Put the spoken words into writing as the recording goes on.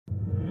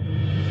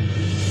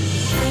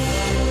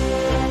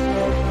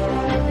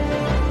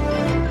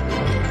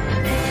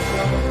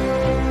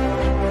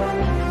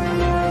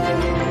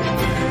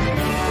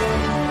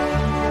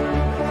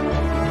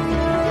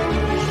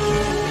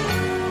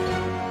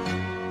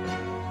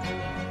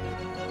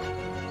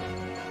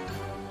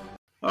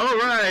All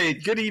right.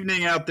 Good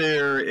evening out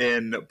there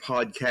in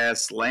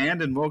podcast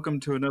land, and welcome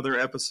to another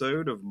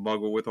episode of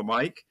Muggle with a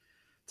Mic.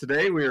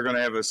 Today, we are going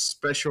to have a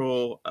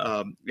special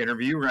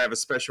interview. We're going to have a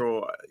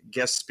special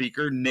guest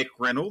speaker, Nick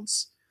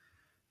Reynolds.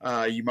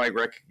 You might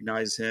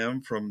recognize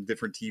him from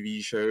different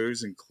TV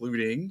shows,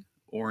 including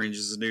Orange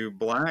is the New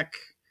Black,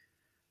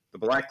 The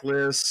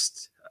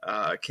Blacklist,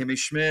 Kimmy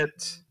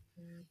Schmidt,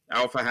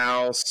 Alpha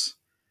House,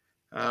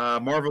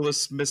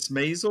 Marvelous Miss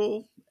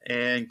Maisel,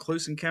 and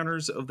Close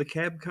Encounters of the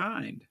Cab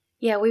Kind.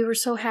 Yeah, we were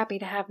so happy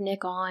to have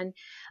Nick on.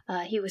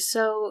 He was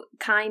so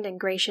kind and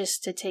gracious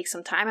to take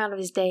some time out of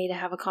his day to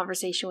have a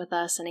conversation with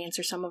us and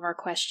answer some of our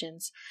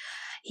questions.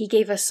 He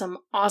gave us some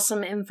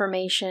awesome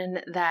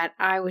information that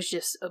I was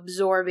just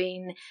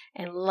absorbing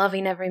and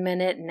loving every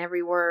minute and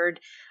every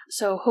word.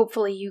 So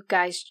hopefully you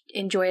guys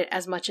enjoy it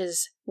as much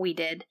as we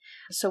did.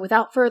 So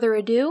without further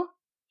ado,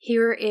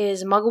 here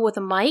is Muggle with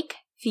a Mic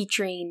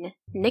featuring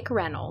Nick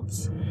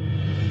Reynolds.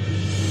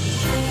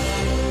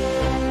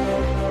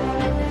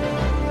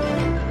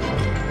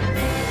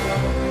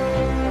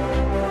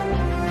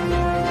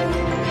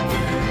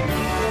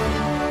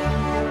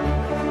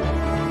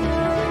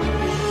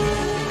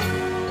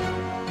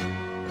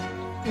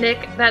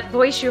 Nick, that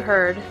voice you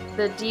heard,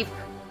 the deep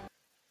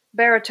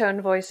baritone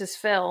voice is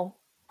Phil.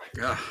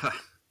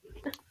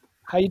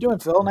 How you doing,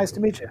 Phil? Nice to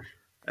meet you.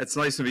 It's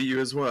nice to meet you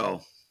as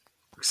well.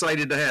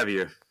 Excited to have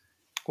you.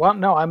 Well,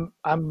 no,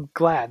 I'm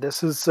glad.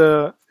 This is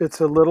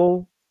it's a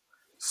little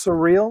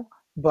surreal,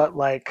 but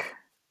like,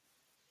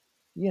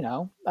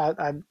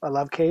 I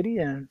love Katie,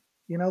 and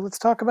let's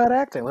talk about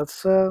acting.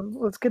 Let's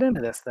get into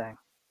this thing.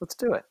 Let's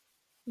do it.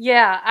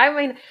 Yeah, I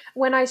mean,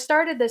 when I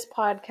started this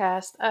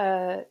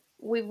podcast,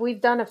 we've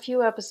done a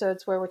few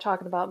episodes where we're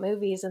talking about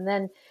movies, and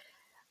then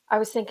I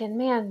was thinking,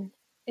 man,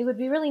 it would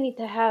be really neat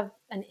to have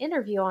an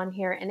interview on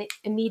here, and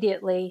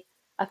immediately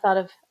I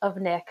thought of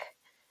Nick,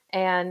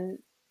 and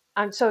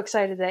I'm so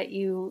excited that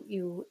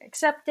you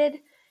accepted,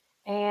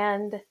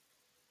 and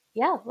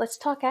yeah, let's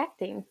talk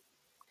acting.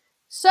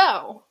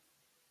 So,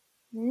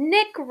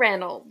 Nick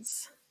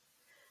Reynolds,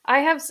 I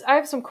have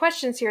some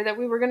questions here that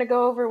we were going to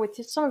go over with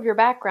some of your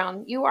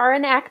background. You are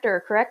an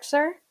actor, correct,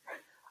 sir?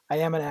 I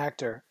am an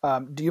actor.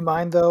 Do you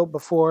mind though?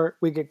 Before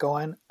we get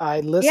going, I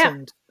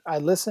listened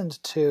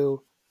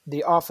to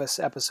the Office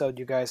episode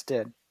you guys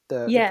did,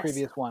 the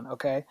previous one.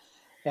 Okay,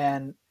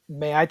 and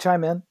may I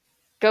chime in?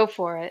 Go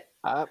for it.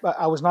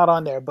 I was not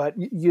on there, but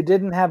you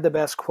didn't have the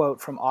best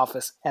quote from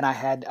Office, and I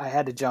had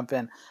to jump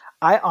in.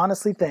 I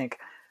honestly think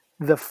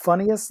the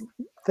funniest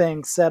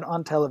thing said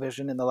on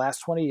television in the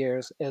last 20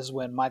 years is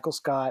when Michael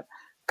Scott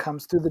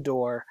comes through the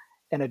door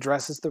and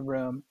addresses the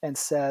room and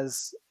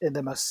says in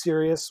the most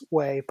serious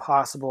way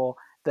possible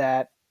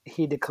that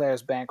he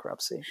declares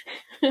bankruptcy.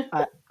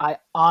 I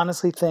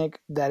honestly think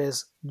that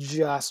is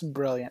just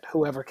brilliant.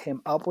 Whoever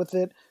came up with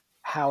it,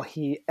 how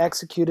he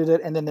executed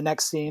it, and then the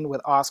next scene with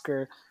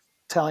Oscar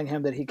telling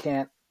him that he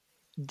can't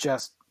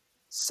just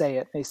say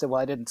it. And he said, well,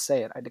 I didn't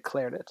say it. I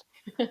declared it.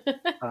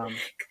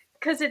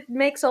 Because it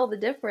makes all the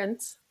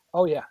difference.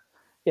 Oh, yeah.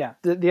 Yeah.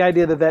 The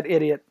idea that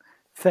idiot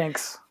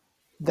thinks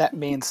that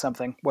means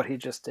something, what he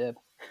just did.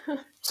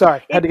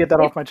 Sorry, had to get that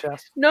off my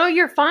chest. No,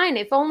 you're fine.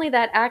 If only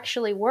that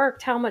actually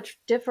worked, how much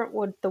different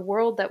would the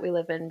world that we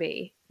live in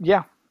be?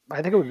 Yeah,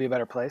 I think it would be a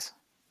better place.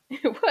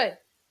 It would.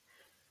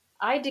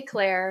 I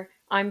declare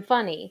I'm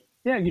funny.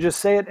 Yeah, you just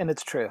say it and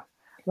it's true.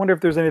 Wonder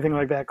if there's anything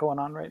like that going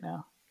on right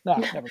now. No,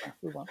 never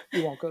mind.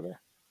 We won't go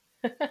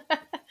there.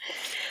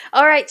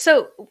 All right,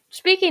 so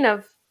speaking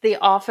of The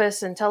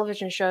Office and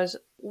television shows,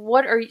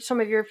 what are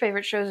some of your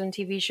favorite shows and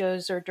TV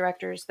shows or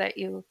directors that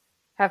you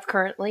have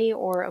currently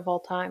or of all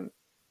time?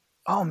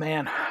 Oh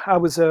man, I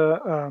was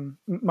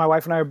my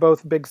wife and I are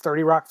both big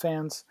 30 Rock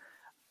fans.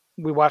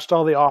 We watched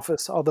all The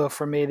Office, although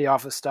for me, The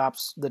Office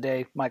stops the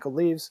day Michael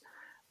leaves.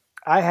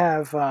 I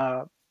have,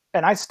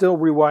 and I still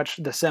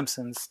rewatch The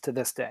Simpsons to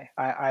this day.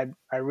 I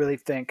really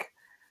think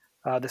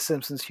The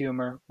Simpsons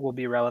humor will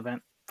be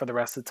relevant for the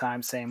rest of the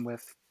time. Same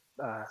with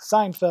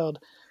Seinfeld.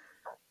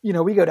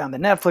 We go down the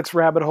Netflix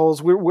rabbit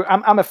holes.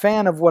 I'm a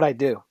fan of what I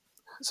do,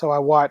 so I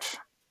watch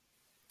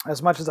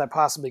as much as I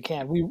possibly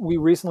can. We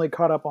recently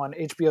caught up on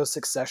HBO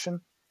Succession.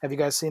 Have you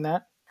guys seen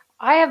that?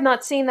 I have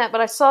not seen that, but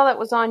I saw that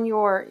was on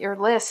your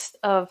list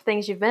of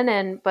things you've been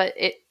in, but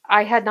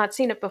I had not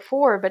seen it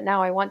before, but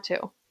now I want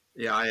to.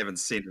 Yeah, I haven't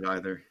seen it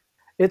either.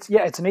 It's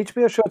an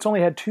HBO show. It's only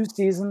had 2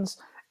 seasons,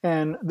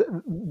 and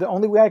the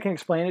only way I can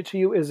explain it to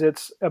you is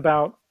it's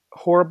about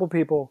horrible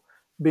people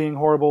being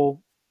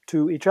horrible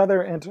to each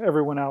other and to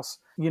everyone else.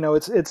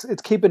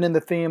 It's keeping in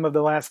the theme of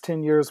the last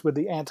 10 years with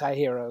the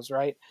anti-heroes,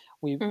 right?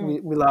 We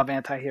love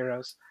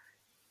anti-heroes.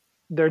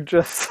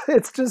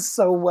 It's just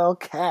so well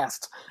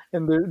cast,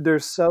 and they're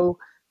so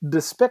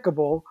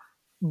despicable,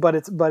 but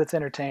it's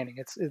entertaining.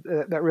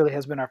 That really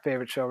has been our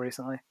favorite show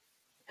recently.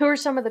 Who are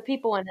some of the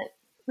people in it?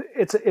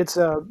 It's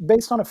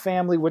based on a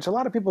family, which a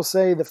lot of people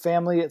say the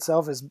family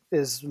itself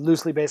is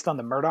loosely based on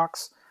the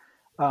Murdochs.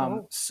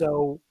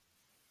 So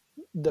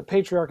the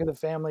patriarch of the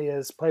family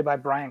is played by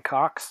Brian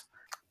Cox.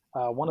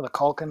 One of the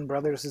Culkin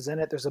brothers is in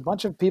it. There's a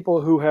bunch of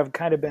people who have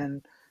kind of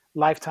been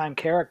lifetime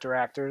character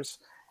actors,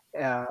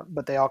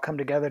 but they all come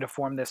together to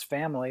form this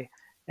family.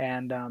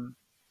 And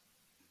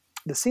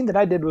the scene that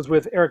I did was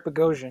with Eric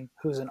Bogosian,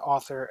 who's an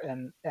author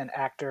and an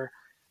actor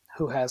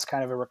who has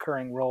kind of a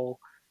recurring role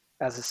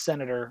as a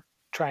senator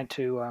trying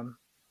to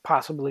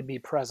possibly be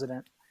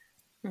president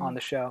on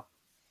the show.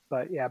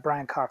 But yeah,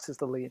 Brian Cox is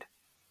the lead.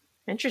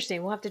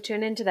 Interesting. We'll have to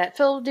tune into that.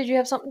 Phil, did you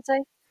have something to say?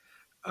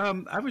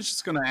 I was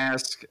just going to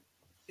ask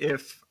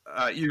if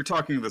you're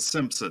talking The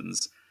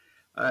Simpsons.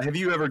 Have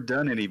you ever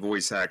done any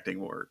voice acting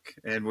work?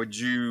 And would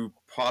you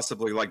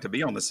possibly like to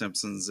be on The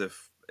Simpsons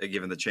if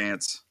given the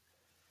chance?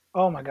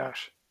 Oh my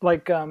gosh.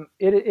 Like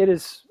it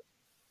is,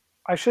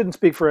 I shouldn't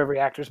speak for every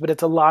actor, but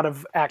it's a lot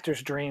of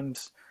actors'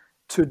 dreams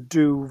to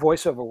do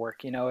voiceover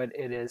work. You know, it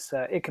is,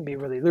 it can be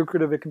really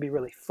lucrative. It can be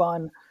really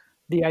fun.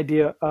 The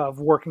idea of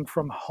working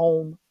from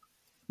home,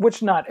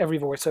 which not every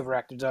voiceover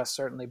actor does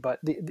certainly, but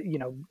you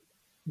know,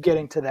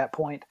 getting to that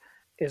point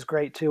is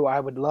great too. I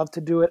would love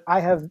to do it. I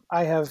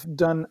have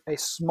done a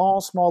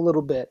small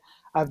little bit.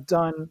 I've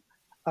done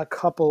a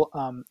couple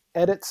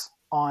edits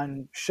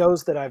on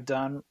shows that I've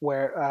done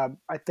where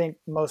I think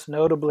most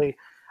notably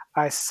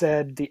I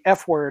said the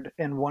F word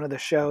in one of the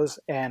shows,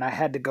 and I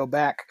had to go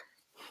back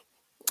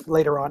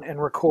later on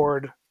and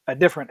record a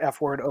different F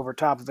word over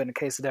top of it in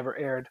case it ever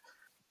aired,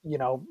 you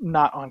know,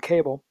 not on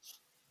cable.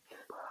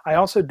 I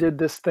also did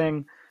this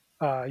thing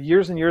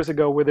years and years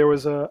ago where there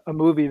was a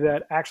movie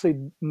that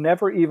actually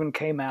never even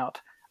came out,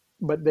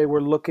 but they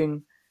were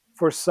looking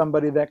for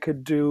somebody that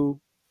could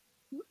do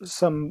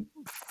some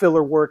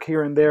filler work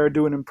here and there,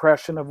 do an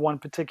impression of one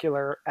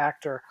particular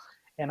actor.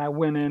 And I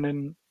went in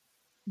and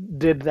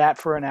did that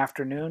for an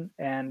afternoon,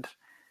 and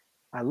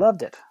I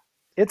loved it.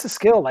 It's a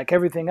skill like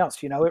everything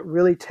else. You know, it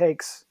really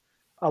takes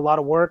a lot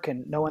of work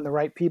and knowing the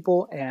right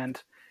people,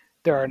 and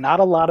there are not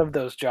a lot of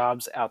those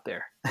jobs out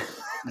there.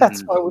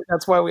 That's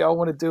why we all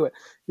want to do it.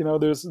 You know,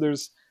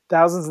 there's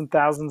thousands and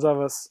thousands of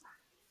us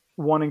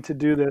wanting to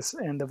do this,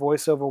 and the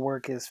voiceover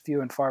work is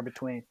few and far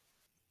between.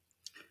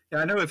 Yeah,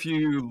 I know if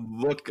you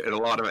look at a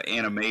lot of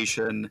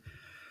animation,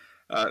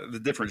 the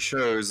different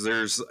shows,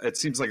 it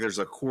seems like there's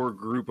a core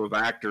group of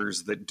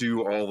actors that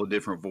do all the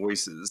different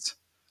voices.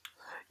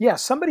 Yeah,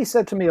 somebody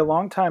said to me a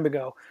long time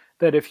ago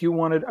that if you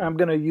wanted, I'm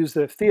going to use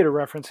the theater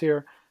reference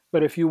here,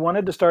 but if you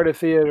wanted to start a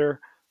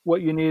theater,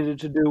 what you needed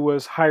to do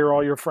was hire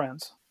all your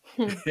friends.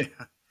 Yeah.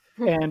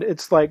 And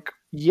it's like,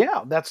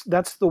 yeah, that's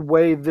the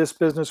way this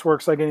business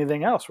works, like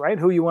anything else, right?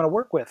 Who you want to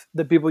work with,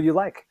 the people you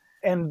like.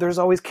 And there's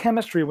always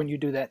chemistry when you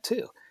do that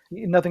too.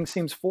 Nothing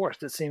seems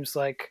forced. It seems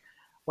like,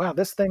 wow,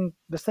 this thing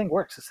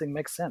works. This thing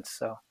makes sense.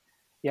 So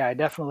yeah, I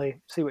definitely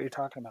see what you're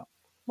talking about.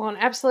 Well, and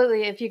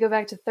absolutely. If you go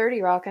back to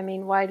 30 Rock, I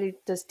mean, why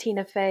does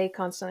Tina Fey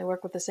constantly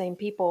work with the same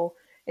people?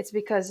 It's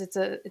because it's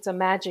a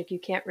magic you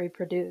can't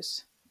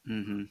reproduce.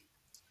 Mm-hmm.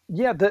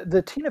 Yeah,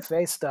 the Tina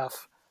Fey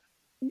stuff.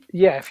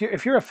 Yeah,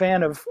 if you're a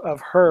fan of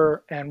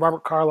her and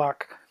Robert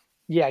Carlock,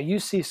 yeah, you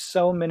see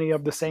so many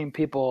of the same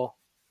people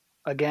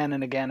again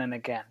and again and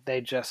again.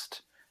 They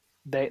just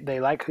they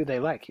like who they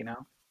like, you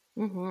know.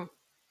 Mm-hmm.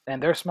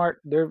 And they're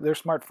smart. They're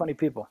smart, funny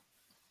people.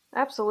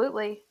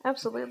 Absolutely.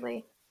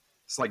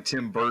 It's like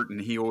Tim Burton.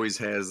 He always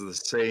has the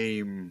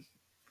same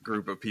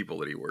group of people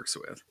that he works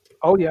with.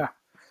 Oh yeah,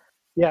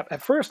 yeah.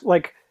 At first,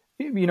 like,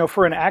 you know,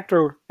 for an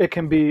actor, it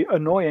can be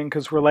annoying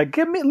because we're like,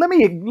 let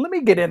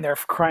me get in there,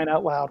 for crying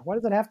out loud. Why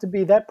does it have to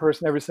be that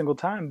person every single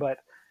time? But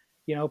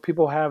you know,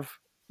 people have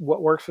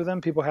what works for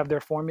them. People have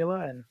their formula,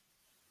 and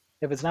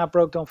if it's not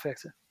broke, don't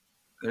fix it.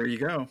 There you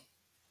go.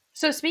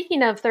 So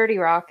speaking of 30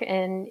 Rock,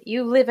 and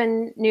you live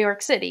in New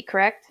York City,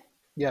 correct?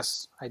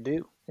 Yes, I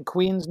do. In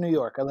Queens, New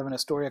York. I live in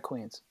Astoria,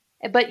 Queens.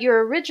 But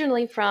you're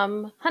originally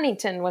from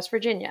Huntington, West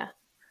Virginia.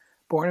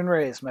 Born and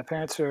raised. My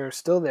parents are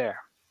still there.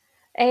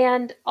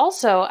 And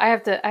also, I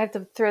have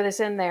to throw this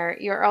in there.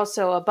 You're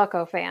also a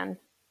Bucco fan.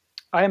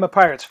 I am a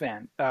Pirates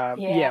fan.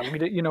 Yeah.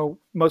 You know,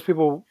 most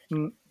people,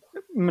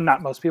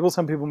 not most people,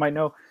 some people might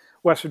know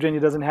West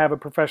Virginia doesn't have a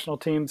professional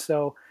team.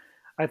 So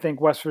I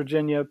think West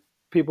Virginia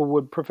people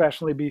would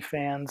professionally be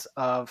fans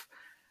of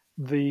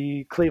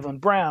the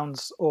Cleveland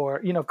Browns or,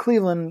 you know,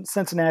 Cleveland,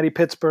 Cincinnati,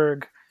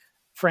 Pittsburgh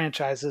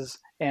franchises.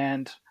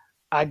 And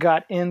I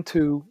got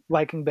into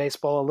liking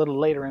baseball a little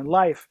later in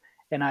life.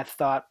 And I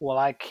thought, well,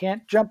 I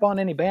can't jump on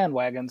any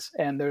bandwagons,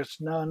 and there's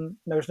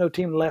no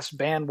team less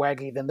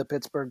bandwaggy than the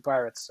Pittsburgh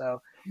Pirates.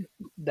 So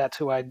that's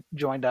who I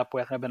joined up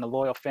with. I've been a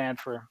loyal fan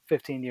for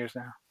 15 years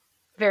now.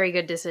 Very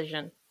good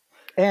decision.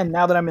 And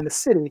now that I'm in the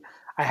city,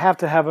 I have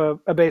to have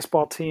a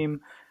baseball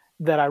team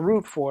that I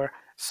root for.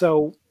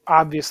 So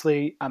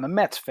obviously I'm a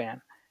Mets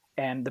fan,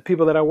 and the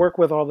people that I work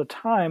with all the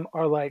time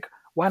are like,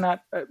 why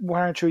not? Why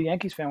aren't you a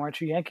Yankees fan? Why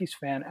aren't you a Yankees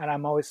fan? And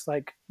I'm always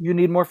like, you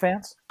need more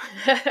fans?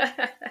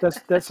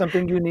 That's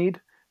something you need.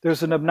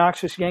 There's an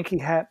obnoxious Yankee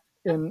hat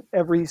in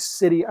every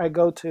city I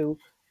go to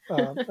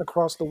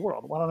across the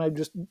world. Why don't I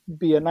just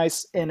be a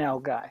nice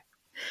NL guy?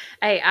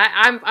 Hey,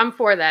 I'm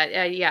for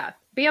that. Yeah,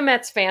 be a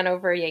Mets fan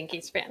over a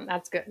Yankees fan.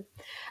 That's good.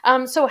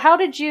 So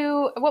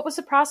what was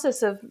the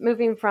process of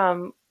moving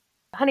from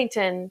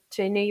Huntington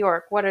to New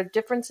York? What are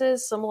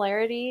differences,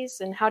 similarities,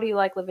 and how do you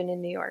like living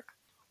in New York?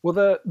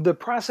 Well, the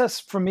process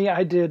for me,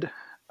 I did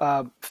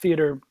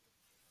theater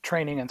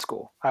training in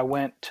school. I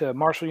went to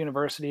Marshall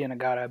University and I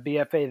got a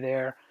BFA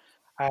there.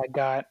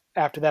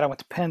 After that, I went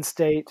to Penn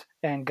State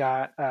and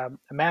got a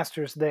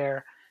master's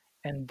there.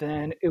 And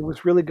then it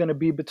was really going to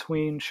be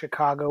between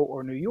Chicago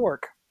or New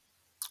York.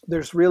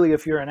 There's really,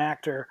 if you're an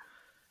actor,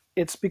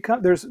 it's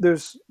become,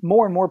 there's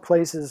more and more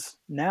places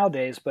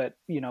nowadays, but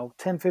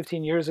 10,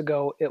 15 years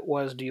ago, it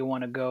was, do you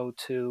want to go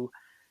to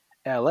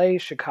LA,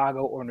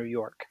 Chicago, or New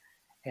York?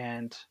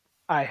 And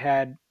I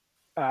had,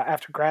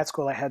 after grad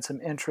school, I had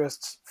some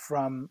interests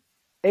from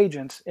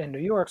agents in New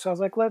York. So I was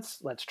like, let's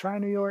try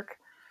New York.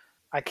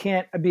 I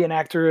can't be an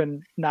actor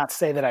and not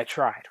say that I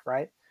tried,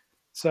 right?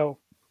 So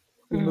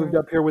we moved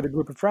up here with a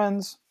group of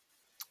friends,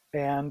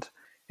 and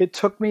it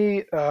took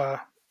me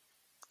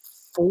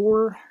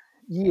 4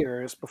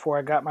 years before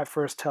I got my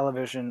first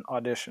television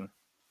audition.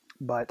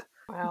 But,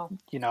 wow.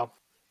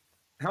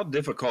 How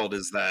difficult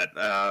is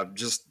that?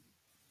 Just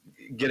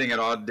getting an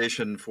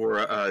audition for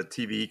a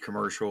TV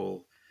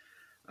commercial.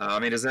 I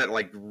mean, is that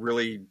like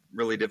really,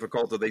 really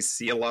difficult? Do they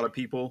see a lot of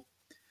people?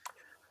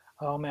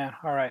 Oh man.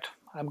 All right.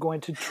 I'm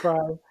going to try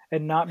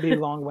and not be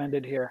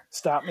long-winded here.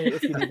 Stop me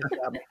if you need to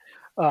stop me.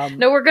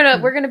 No, we're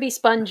gonna be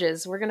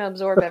sponges. We're gonna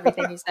absorb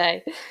everything you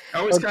say.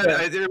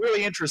 It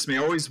really interests me.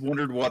 I always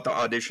wondered what the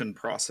audition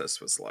process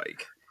was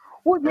like.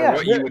 Well, yeah, or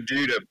what you would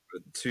do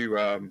to.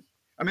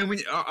 I mean,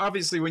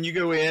 obviously, when you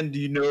go in, do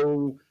you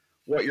know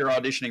what you're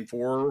auditioning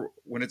for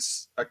when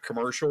it's a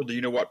commercial? Do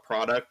you know what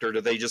product, or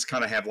do they just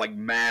kind of have like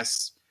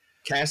mass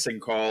casting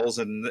calls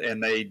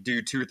and they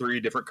do 2 or 3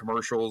 different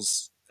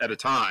commercials at a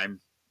time?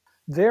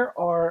 There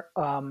are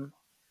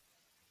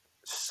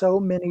so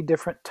many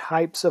different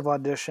types of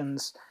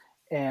auditions,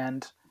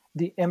 and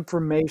the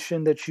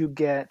information that you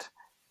get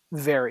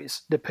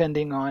varies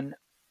depending on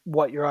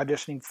what you're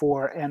auditioning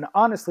for. And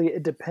honestly,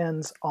 it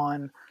depends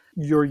on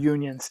your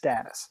union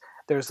status.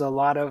 There's a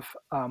lot of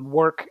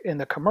work in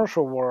the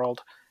commercial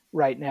world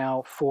right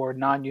now for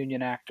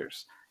non-union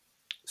actors.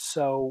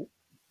 So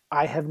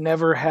I have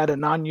never had a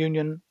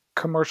non-union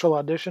commercial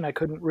audition. I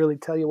couldn't really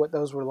tell you what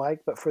those were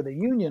like, but for the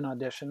union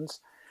auditions,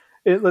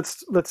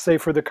 let's say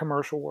for the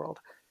commercial world,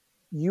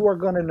 you are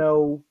going to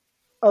know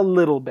a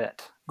little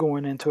bit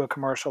going into a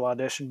commercial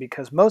audition,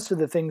 because most of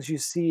the things you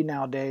see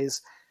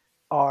nowadays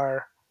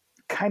are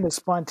kind of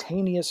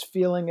spontaneous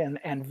feeling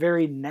and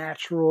very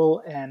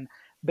natural and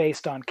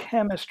based on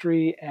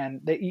chemistry.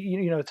 And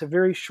it's a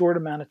very short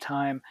amount of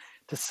time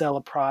to sell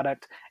a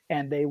product,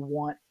 and they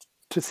want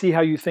to see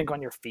how you think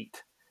on your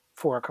feet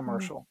for a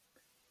commercial.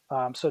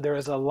 So there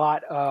is a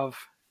lot of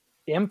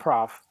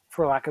improv,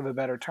 for lack of a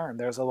better term.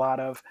 There's a lot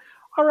of,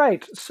 all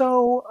right,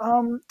 so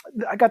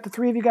I got the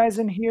 3 of you guys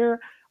in here.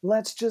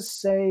 Let's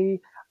just say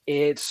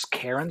it's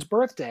Karen's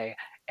birthday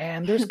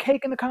and there's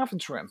cake in the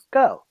conference room.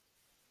 Go.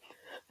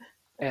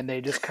 And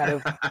they just kind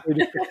of,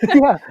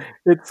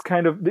 it's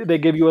kind of, they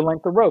give you a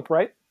length of rope,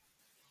 right?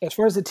 As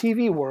far as the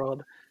TV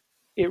world,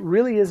 it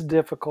really is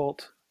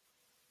difficult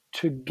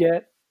to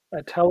get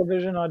a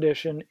television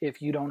audition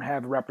if you don't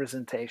have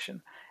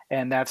representation.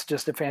 And that's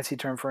just a fancy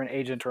term for an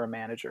agent or a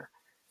manager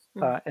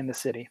in the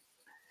city.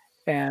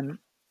 And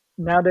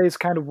nowadays,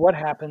 kind of what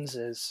happens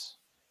is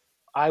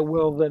I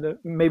will,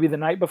 maybe the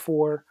night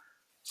before,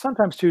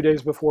 sometimes 2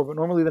 days before, but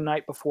normally the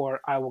night before,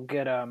 I will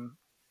get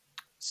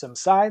some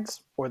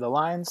sides or the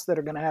lines that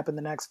are going to happen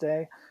the next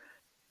day,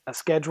 a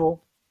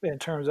schedule in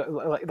terms of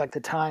like the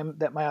time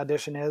that my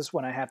audition is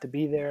when I have to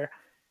be there.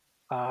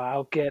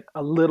 I'll get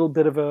a little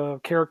bit of a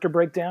character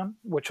breakdown,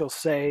 which will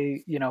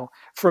say,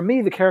 for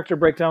me, the character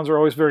breakdowns are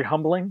always very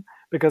humbling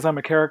because I'm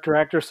a character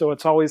actor. So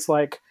it's always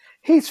like,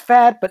 he's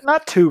fat, but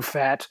not too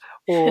fat.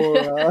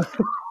 Or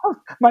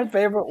my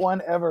favorite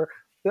one ever,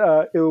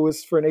 it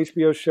was for an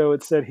HBO show.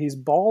 It said, he's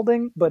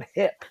balding, but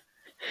hip.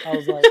 I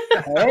was like,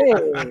 hey,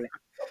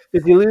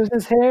 did he lose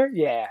his hair?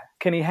 Yeah.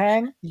 Can he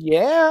hang?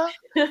 Yeah.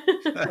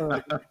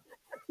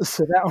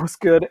 So that was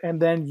good.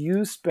 And then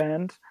you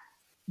spend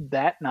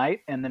that night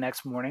and the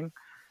next morning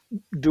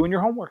doing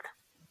your homework.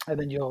 And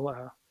then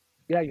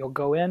you'll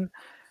go in.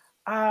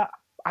 I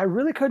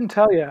really couldn't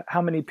tell you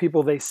how many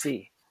people they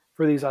see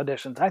for these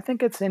auditions. I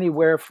think it's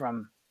anywhere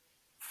from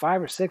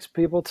 5 or 6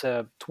 people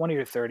to 20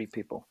 or 30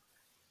 people.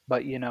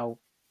 But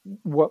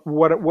what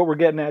we're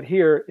getting at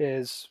here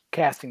is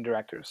casting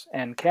directors,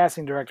 and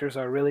casting directors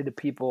are really the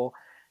people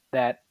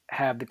that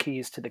have the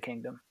keys to the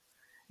kingdom.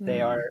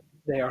 They're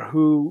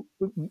who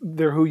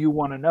you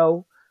want to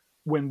know.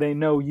 When they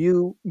know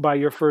you by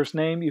your first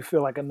name, you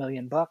feel like $1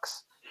 million.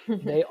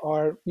 They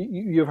are,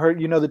 you've heard,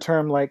 the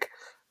term like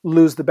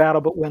lose the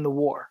battle but win the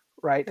war,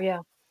 right?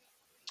 Yeah.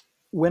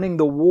 Winning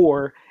the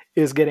war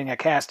is getting a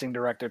casting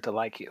director to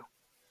like you.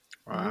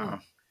 Wow.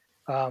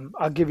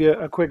 I'll give you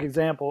a quick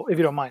example, if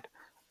you don't mind.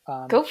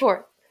 Go for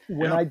it.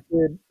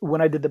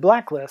 When I did the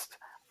Blacklist,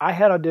 I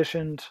had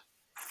auditioned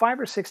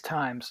 5 or 6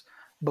 times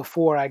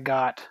before I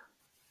got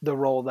the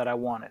role that I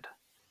wanted,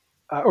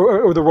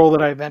 or the role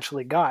that I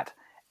eventually got.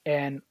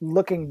 And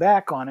looking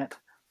back on it,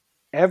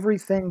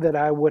 everything that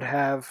I would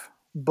have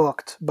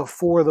booked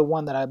before the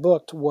one that I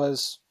booked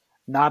was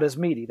not as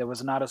meaty. There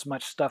was not as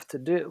much stuff to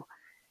do.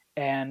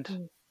 And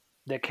Mm.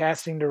 the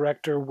casting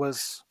director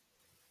was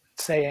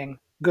saying,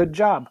 good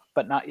job,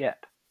 but not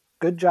yet.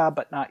 Good job,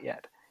 but not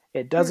yet.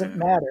 It doesn't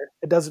matter.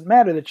 It doesn't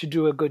matter that you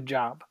do a good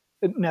job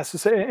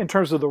necessarily in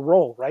terms of the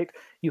role, right?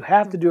 You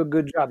have to do a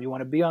good job. You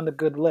want to be on the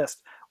good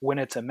list. When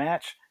it's a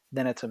match,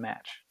 then it's a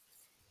match.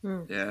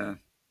 Mm. Yeah.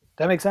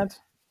 That make sense?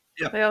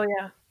 Yeah. Oh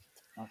yeah.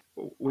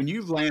 When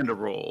you land a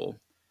role,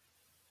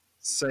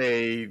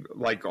 say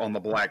like on the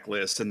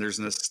Blacklist, and there's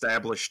an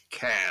established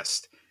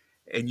cast,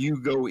 and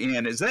you go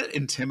in, is that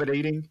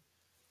intimidating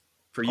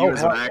for you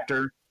as an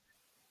actor?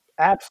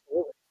 Yeah.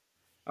 Absolutely.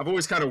 I've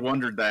always kind of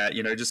wondered that,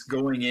 just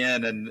going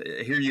in, and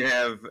here you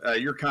have,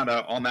 you're kind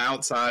of on the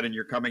outside, and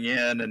you're coming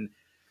in, and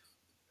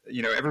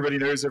everybody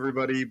knows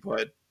everybody,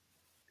 but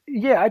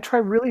yeah, I try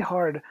really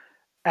hard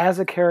as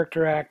a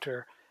character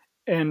actor.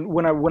 And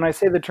when I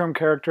say the term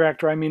character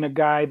actor, I mean a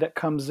guy that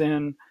comes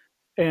in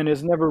and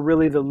is never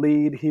really the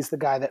lead. He's the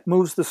guy that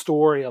moves the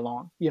story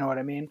along. You know what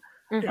I mean?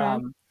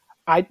 Mm-hmm.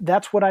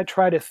 That's what I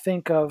try to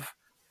think of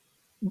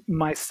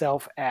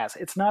myself as.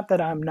 It's not that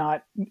I'm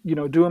not,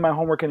 doing my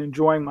homework and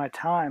enjoying my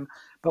time,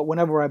 but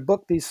whenever I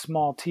book these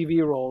small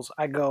TV roles,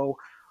 I go,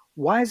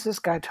 why is this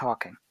guy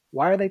talking?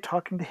 Why are they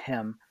talking to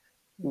him?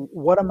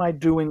 What am I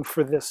doing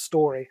for this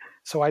story?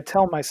 So I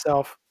tell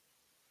myself,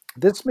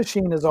 this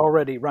machine is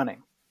already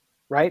running,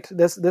 right?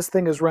 This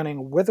thing is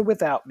running with or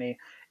without me.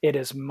 It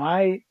is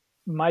my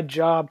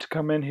job to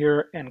come in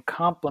here and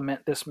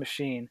complement this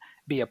machine,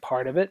 be a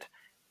part of it,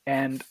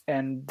 and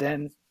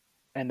then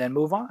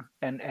move on.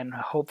 And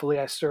hopefully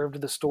I served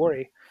the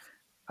story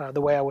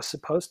the way I was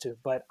supposed to.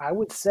 But I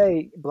would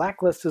say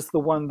Blacklist is the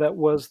one that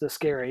was the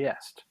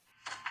scariest.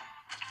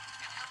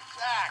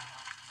 Zach,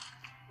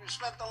 we've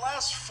spent the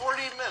last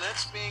 40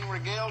 minutes being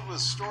regaled with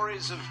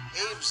stories of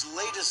Abe's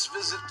latest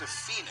visit to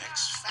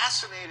Phoenix.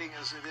 Fascinating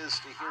as it is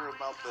to hear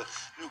about the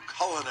new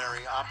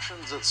culinary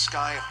options at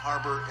Sky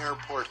Harbor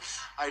Airport.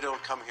 I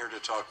don't come here to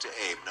talk to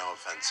Abe. No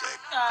offense, Abe.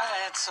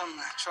 I had some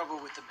trouble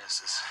with the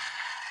missus.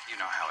 You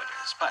know how it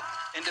is. But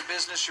into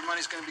business, your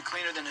money's going to be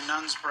cleaner than a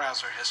nun's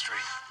browser history.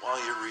 While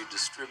you're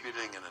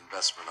redistributing, an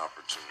investment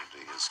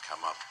opportunity has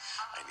come up.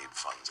 I need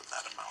funds in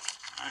that amount.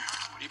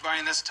 What are you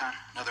buying this time?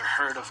 Another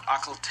herd of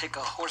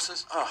Akalteca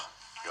horses? Oh,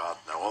 God,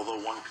 no.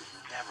 Although one could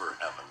never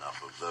have enough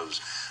of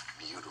those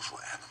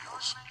beautiful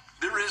animals.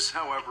 There is,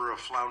 however, a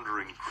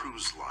floundering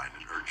cruise line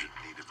in urgent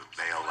need of a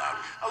bailout.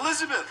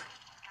 Elizabeth,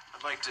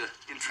 I'd like to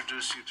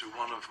introduce you to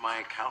one of my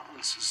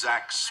accountants,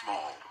 Zach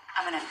Small.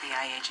 I'm an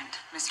FBI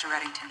agent. Mr.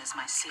 Reddington is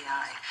my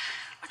CI,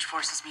 which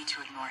forces me to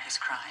ignore his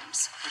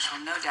crimes, which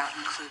will no doubt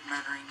include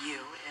murdering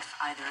you if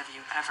either of you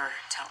ever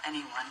tell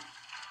anyone.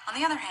 On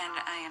the other hand,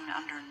 I am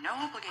under no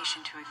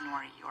obligation to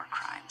ignore your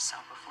crimes, so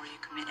before you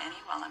commit any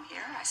while I'm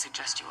here, I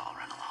suggest you all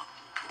run along.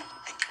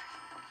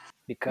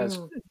 Because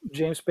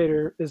James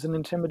Spader is an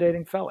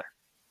intimidating feller.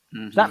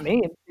 Mm-hmm. It's not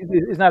mean.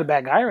 He's not a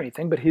bad guy or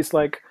anything, but he's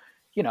like,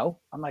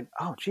 I'm like,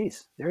 oh,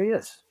 geez, there he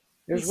is.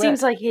 There's It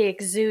seems like he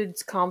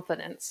exudes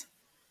confidence.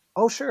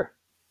 Oh, sure.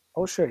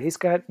 He's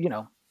got,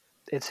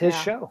 it's his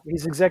show.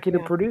 He's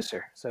executive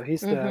producer. So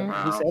he's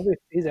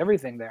he's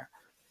everything there.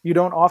 You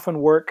don't often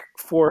work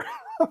for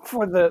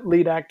the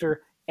lead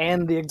actor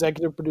and the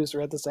executive producer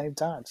at the same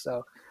time.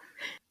 So,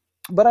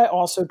 but I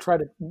also try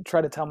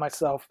to tell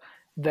myself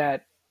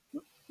that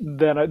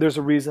there's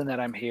a reason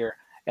that I'm here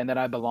and that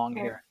I belong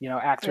here.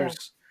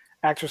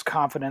 Actors'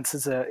 confidence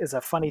is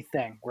a funny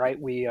thing, right?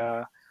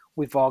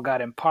 We've all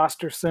got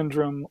imposter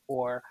syndrome,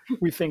 or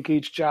we think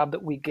each job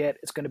that we get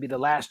is going to be the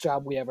last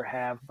job we ever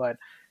have. But,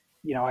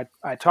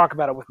 I talk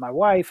about it with my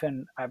wife,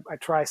 and I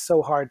try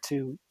so hard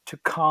to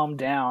calm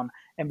down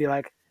and be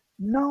like,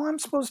 no, I'm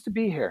supposed to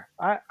be here.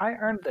 I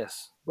earned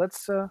this.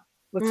 Let's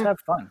have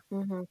fun.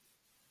 Mm-hmm.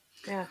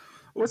 Yeah.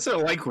 What's it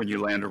like when you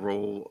land a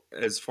role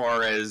as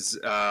far as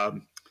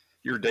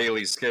your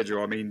daily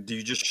schedule? I mean, do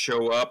you just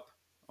show up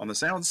on the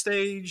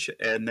soundstage,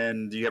 and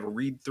then do you have a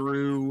read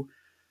through?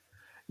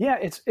 Yeah,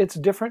 it's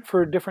different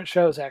for different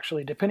shows,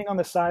 actually, depending on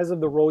the size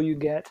of the role you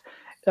get.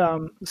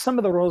 Some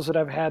of the roles that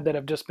I've had that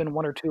have just been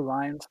one or two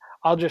lines,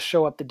 I'll just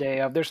show up the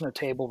day of. There's no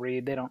table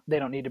read. They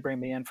don't need to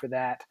bring me in for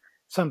that.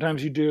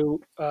 Sometimes you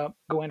do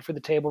go in for the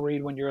table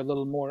read when you're a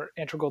little more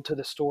integral to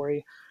the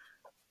story.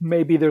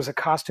 Maybe there's a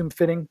costume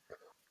fitting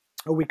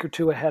a week or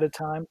two ahead of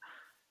time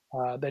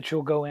that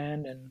you'll go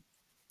in,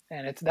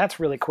 and that's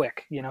really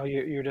quick.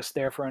 You're just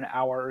there for an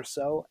hour or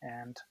so,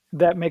 and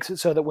that makes it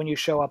so that when you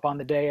show up on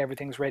the day,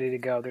 everything's ready to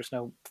go. There's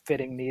no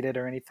fitting needed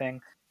or anything.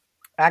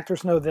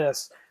 Actors know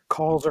this.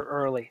 Calls are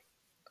early.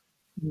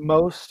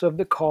 Most of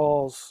the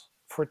calls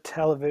for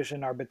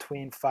television are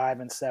between 5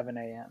 and 7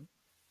 a.m.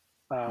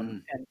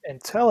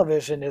 And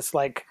television is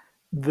like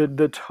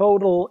the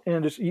total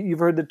industry. You've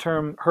heard the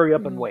term "hurry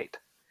up and wait."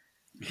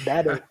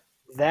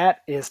 That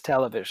is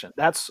television.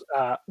 That's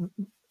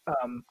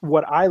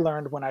what I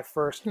learned when I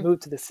first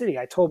moved to the city.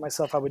 I told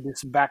myself I would do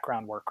some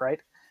background work, right?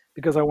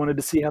 Because I wanted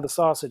to see how the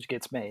sausage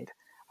gets made.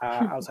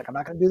 I was like, I'm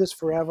not going to do this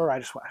forever. I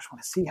just want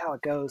to see how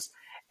it goes.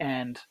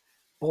 And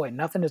boy,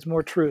 nothing is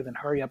more true than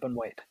hurry up and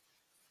wait.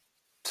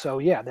 So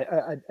yeah,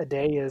 a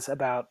day is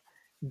about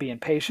being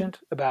patient,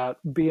 about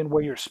being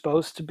where you're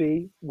supposed to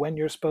be, when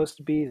you're supposed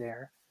to be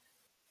there,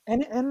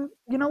 and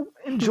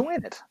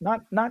enjoying it,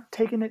 not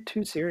taking it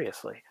too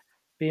seriously,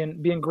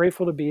 being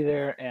grateful to be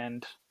there,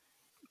 and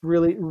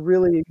really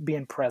really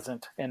being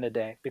present in the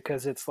day,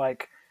 because it's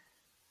like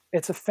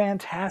it's a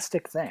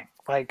fantastic thing.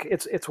 Like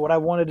it's what I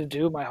wanted to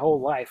do my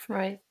whole life,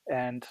 Right.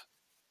 and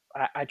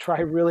I try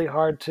really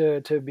hard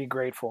to be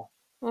grateful.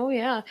 Oh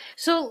yeah.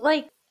 So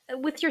like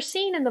with your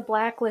scene in the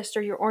Blacklist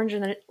or your Orange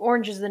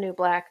is the New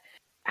Black,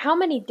 how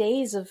many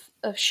days of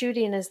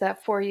shooting is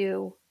that for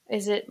you?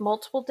 Is it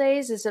multiple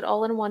days? Is it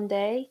all in one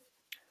day?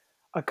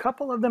 A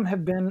couple of them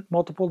have been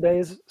multiple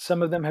days.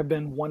 Some of them have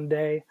been one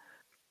day.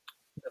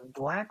 The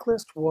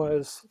Blacklist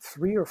was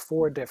 3 or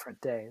 4 different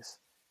days.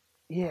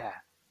 Yeah.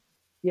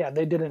 Yeah,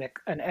 they did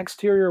an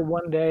exterior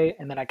one day,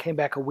 and then I came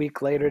back a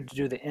week later to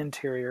do the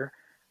interior.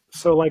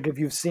 So, like, if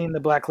you've seen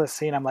the Blacklist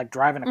scene, I'm like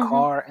driving a Mm-hmm.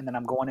 car, and then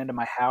I'm going into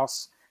my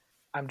house.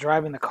 I'm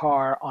driving the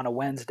car on a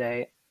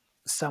Wednesday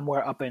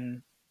somewhere up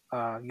in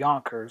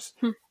Yonkers,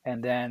 Hmm.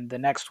 and then the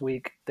next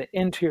week, the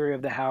interior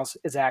of the house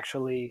is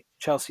actually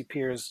Chelsea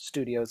Pier's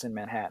studios in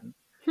Manhattan.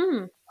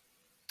 Hmm.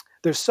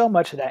 There's so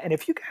much of that. And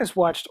if you guys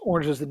watched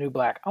Orange is the New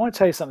Black, I want to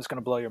tell you something that's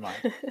going to blow your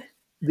mind.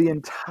 The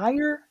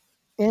entire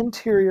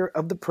interior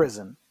of the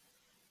prison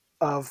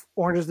of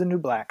Orange is the New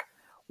Black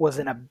was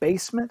in a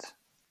basement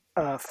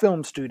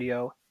film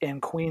studio in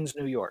Queens,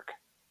 New York.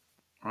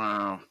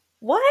 Wow.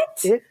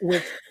 What? It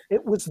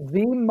was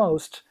the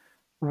most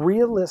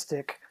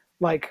realistic,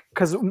 like,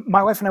 because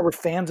my wife and I were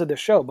fans of the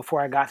show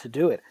before I got to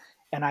do it.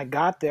 And I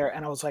got there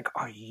and I was like,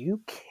 are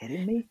you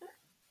kidding me?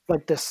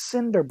 Like the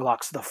cinder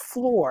blocks, the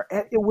floor.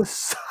 It was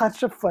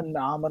such a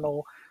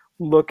phenomenal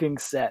looking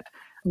set.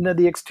 Now,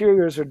 the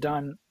exteriors are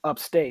done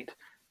upstate,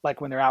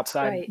 like when they're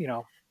outside,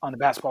 Right. on the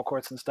basketball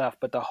courts and stuff.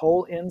 But the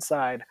whole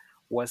inside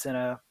was in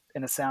a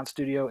sound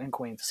studio in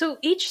Queens. So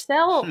each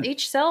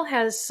cell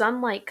has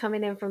sunlight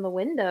coming in from the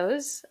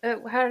windows.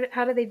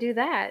 How do they do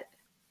that?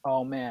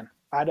 Oh man,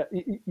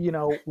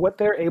 what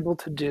they're able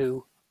to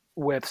do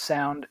with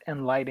sound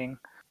and lighting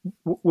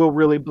will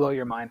really blow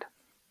your mind.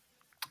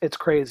 It's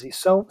crazy.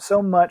 So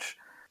much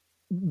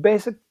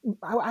basic.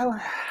 I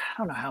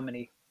don't know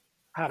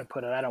how to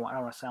put it. I don't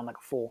want to sound like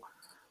a fool,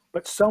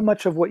 but so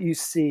much of what you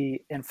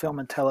see in film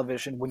and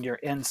television when you're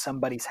in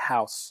somebody's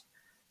house,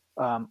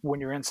 when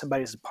you're in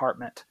somebody's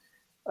apartment,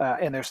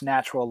 and there's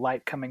natural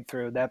light coming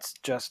through, that's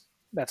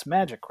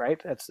magic,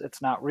 right?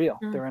 It's not real.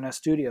 Mm. They're in a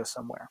studio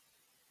somewhere.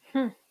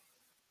 Hmm.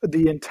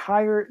 The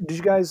entire. Are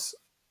you guys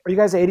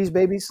 80s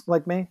babies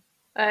like me?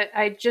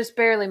 I just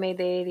barely made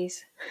the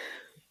 80s.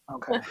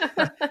 Okay.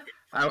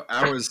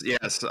 I was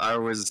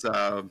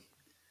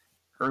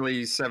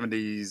early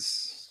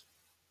 70s,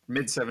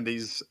 mid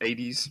 70s,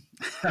 80s.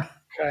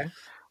 Okay.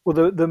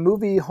 Well, the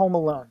movie Home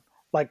Alone,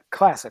 like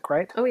classic,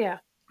 right? Oh yeah.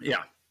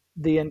 Yeah.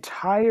 The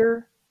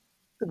entirety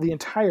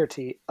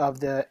of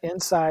the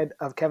inside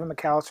of Kevin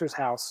McAllister's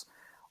house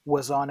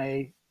was on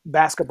a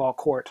basketball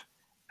court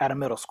at a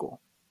middle school.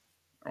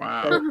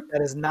 Wow.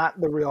 That is not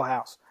the real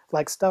house.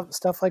 Like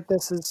stuff like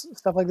this is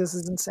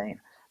insane.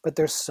 But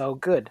they're so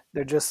good.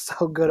 They're just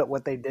so good at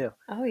what they do.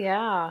 Oh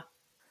yeah.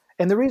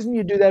 And the reason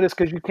you do that is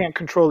because you can't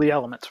control the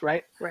elements,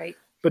 right? Right.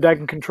 But I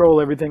can control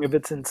everything if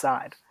it's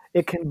inside.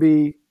 It can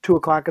be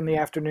 2:00 in the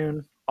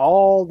afternoon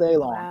all day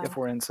long. Wow. If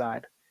we're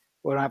inside.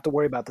 We don't have to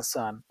worry about the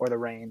sun or the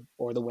rain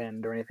or the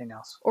wind or anything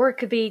else. Or it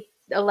could be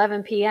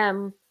 11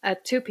 p.m.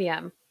 at 2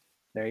 p.m.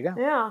 There you go.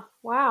 Yeah.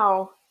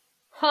 Wow.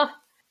 Huh.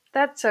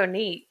 That's so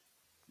neat.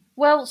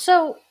 Well,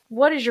 so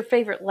what is your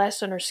favorite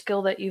lesson or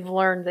skill that you've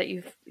learned that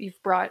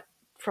you've brought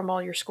from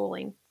all your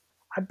schooling?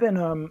 I've been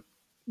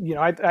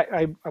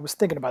I was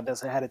thinking about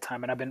this ahead of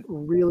time, and I've been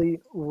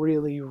really,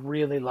 really,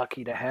 really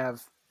lucky to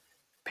have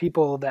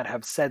people that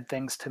have said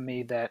things to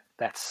me that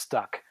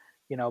stuck.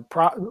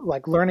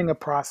 Like learning a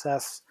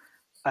process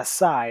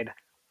aside,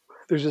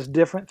 there's just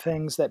different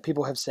things that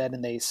people have said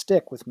and they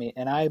stick with me.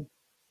 And I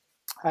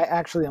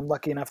actually am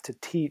lucky enough to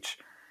teach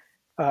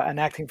an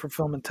acting for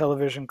film and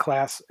television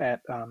class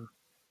at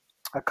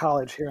a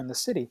college here in the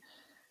city,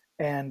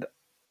 and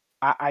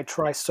I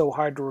try so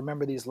hard to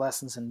remember these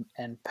lessons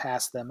and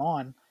pass them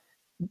on.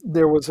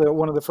 There was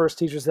one of the first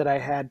teachers that I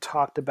had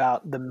talked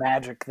about the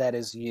magic that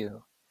is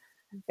you,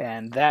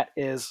 and that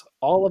is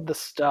all of the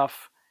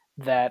stuff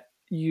that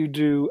you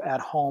do at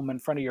home in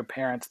front of your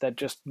parents that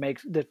just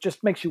makes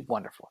you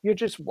wonderful. You're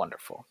just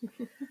wonderful.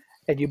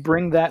 And you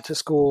bring that to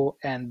school,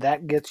 and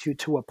that gets you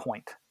to a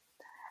point.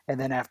 And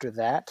then after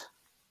that,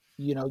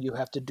 you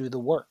have to do the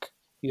work.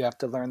 You have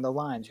to learn the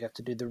lines. You have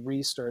to do the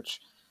research.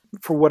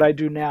 For what I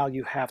do now,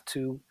 you have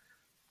to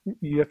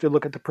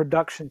look at the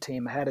production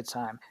team ahead of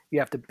time. You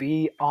have to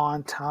be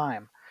on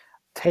time,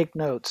 take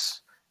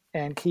notes,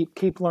 and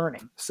keep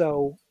learning.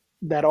 So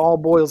that all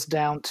boils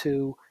down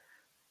to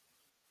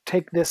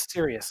take this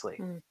seriously,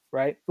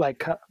 right?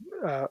 Like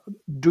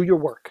do your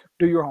work,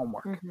 do your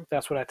homework. Mm-hmm.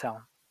 That's what I tell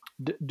them.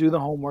 do the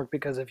homework,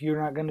 because if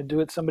you're not going to do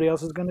it, somebody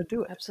else is going to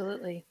do it.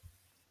 Absolutely.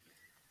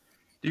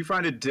 Do you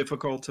find it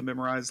difficult to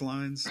memorize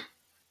lines?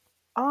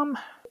 Um,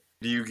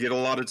 Do you get a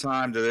lot of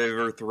time? Do they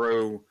ever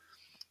throw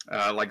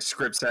like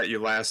scripts at you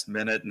last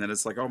minute, and then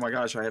it's like, oh my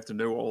gosh, I have to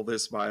know all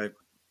this by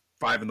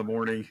 5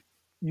 a.m?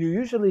 you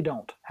usually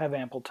don't have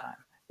ample time.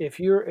 If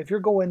you're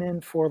going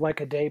in for like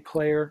a day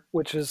player,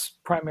 which is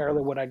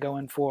primarily what I go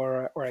in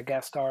for, or a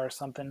guest star or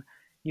something,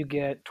 you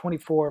get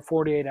 24,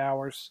 48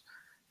 hours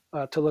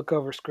to look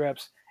over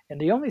scripts.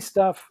 And the only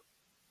stuff,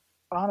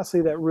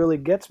 honestly, that really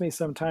gets me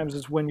sometimes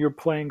is when you're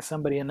playing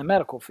somebody in the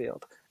medical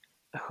field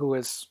who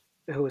is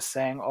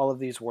saying all of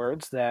these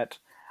words that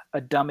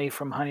a dummy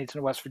from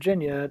Huntington, West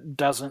Virginia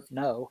doesn't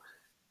know.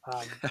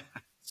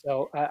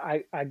 So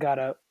I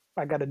gotta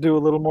do a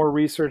little more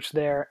research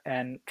there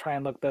and try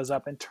and look those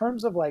up. In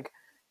terms of like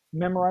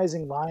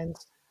memorizing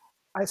lines,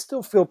 I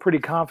still feel pretty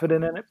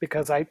confident in it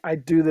because I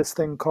do this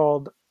thing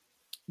called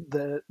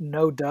the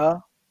no duh.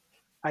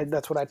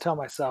 That's what I tell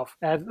myself.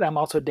 And I'm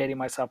also dating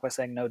myself by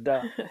saying no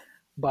duh.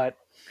 But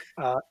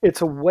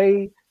it's a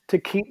way to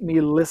keep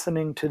me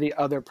listening to the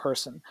other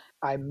person.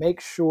 I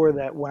make sure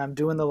that when I'm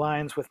doing the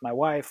lines with my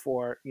wife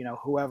or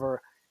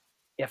whoever,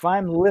 if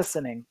I'm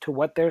listening to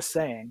what they're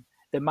saying,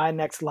 then my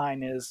next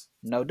line is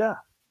no duh.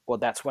 Well,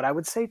 that's what I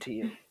would say to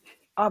you.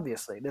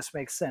 Obviously, this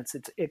makes sense.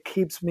 It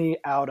keeps me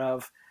out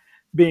of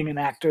being an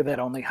actor that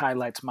only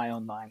highlights my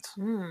own lines.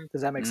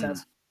 Does that make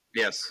sense?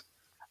 Yes.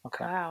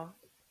 Okay. Wow.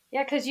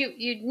 Yeah, because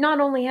you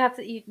not only have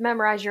to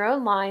memorize your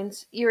own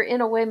lines, you're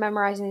in a way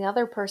memorizing the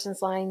other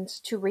person's lines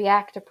to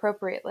react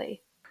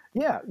appropriately.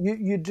 Yeah,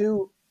 you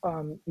do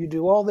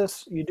all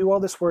this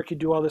work, you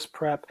do all this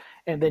prep,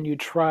 and then you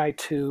try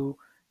to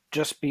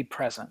just be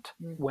present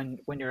when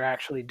you're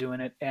actually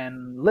doing it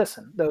and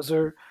listen. Those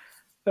are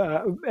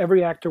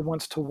every actor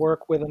wants to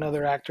work with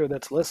another actor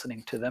that's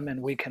listening to them, and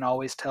we can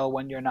always tell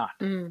when you're not.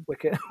 We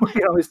can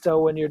always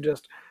tell when you're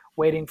just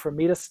waiting for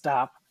me to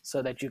stop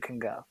so that you can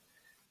go.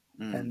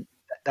 And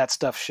that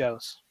stuff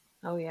shows.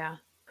 Oh yeah.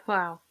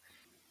 Wow.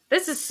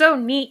 This is so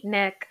neat,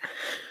 Nick.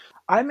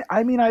 I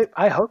mean,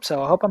 I hope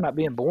so. I hope I'm not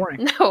being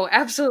boring. No,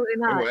 absolutely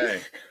not. No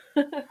way.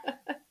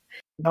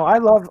 No, I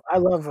love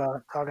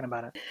talking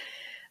about it.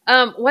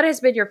 What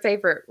has been your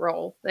favorite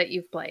role that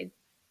you've played?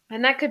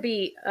 And that could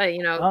be,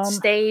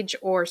 stage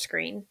or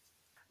screen.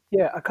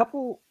 Yeah, a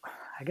couple,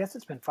 I guess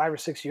it's been 5 or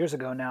 6 years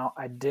ago now,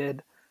 I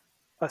did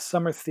a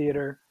summer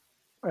theater,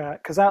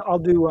 because I'll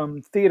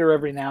do theater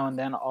every now and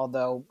then,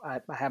 although I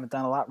haven't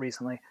done a lot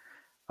recently.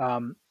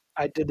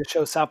 I did the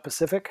show South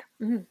Pacific.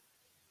 Mm-hmm.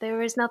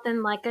 There is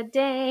nothing like a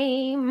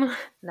dame.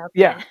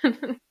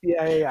 Nothing.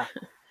 Yeah.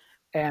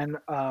 And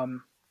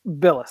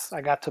Billis,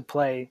 I got to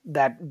play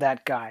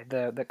that guy,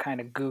 the kind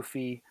of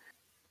goofy,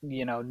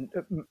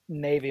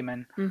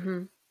 Navyman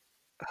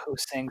who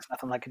sings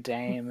Nothing Like a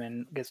Dame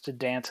and gets to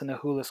dance in the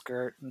hula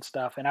skirt and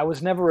stuff. And I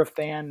was never a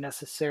fan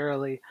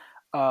necessarily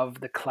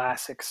of the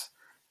classics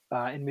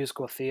in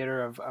musical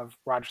theater of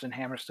Rodgers and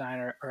Hammerstein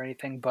or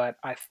anything, but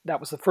that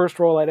was the first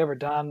role I'd ever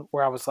done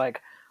where I was like,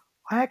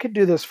 I could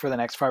do this for the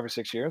next 5 or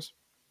 6 years.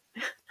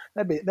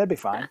 That'd be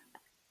fine.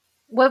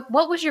 What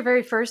was your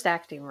very first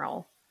acting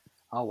role?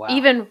 Oh wow!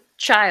 Even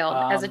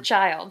as a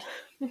child.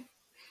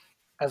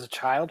 As a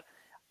child,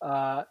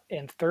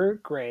 in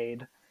 3rd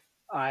grade,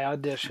 I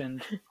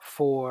auditioned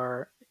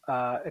for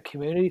a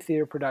community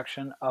theater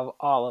production of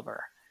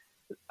Oliver,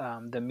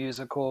 the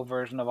musical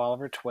version of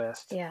Oliver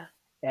Twist. Yeah.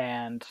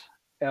 And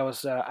it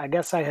was, I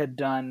guess I had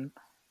done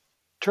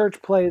church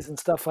plays and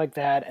stuff like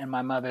that, and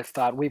my mother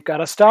thought, we've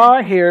got a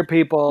star here,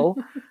 people.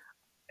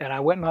 And I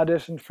went and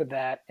auditioned for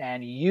that,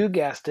 and you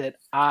guessed it,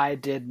 I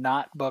did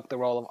not book the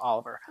role of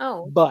Oliver.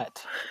 Oh.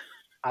 But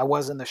I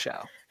was in the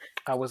show.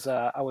 I was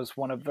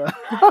one of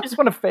I was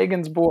one of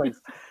Fagin's boys.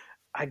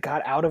 I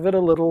got out of it a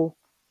little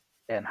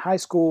in high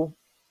school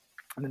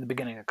and in the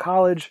beginning of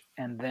college,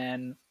 and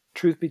then,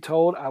 truth be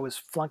told, I was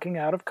flunking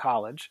out of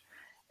college,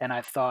 and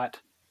I thought,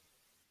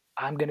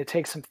 I'm going to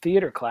take some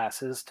theater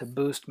classes to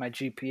boost my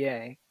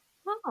GPA.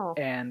 Oh.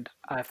 And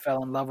I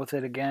fell in love with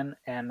it again,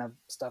 and I've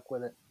stuck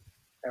with it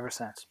ever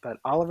since. But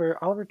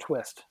Oliver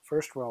Twist,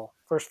 first role,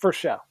 first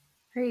show.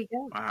 There you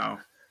go. Wow.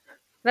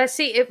 Let's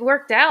see, it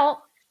worked out.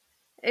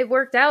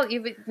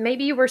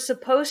 Maybe you were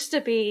supposed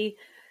to be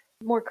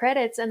more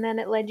credits, and then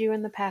it led you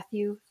in the path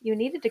you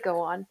needed to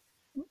go on.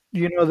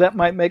 That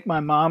might make my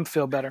mom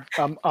feel better.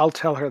 I'll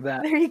tell her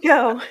that. There you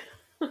go.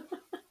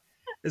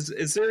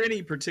 Is there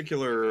any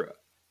particular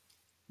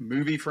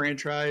movie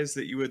franchise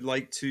that you would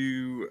like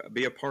to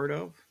be a part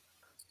of?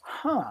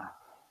 Huh.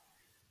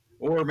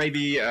 Or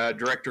maybe a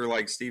director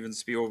like Steven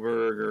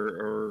Spielberg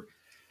or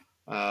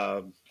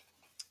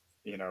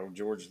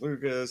George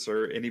Lucas,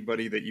 or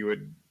anybody that you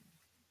would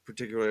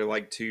particularly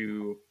like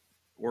to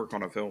work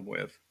on a film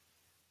with?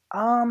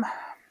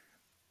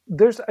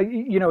 There's,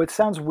 it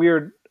sounds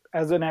weird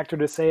as an actor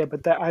to say it,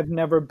 but that I've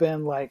never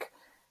been like,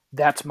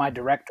 that's my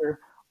director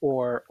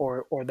or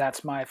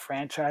that's my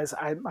franchise.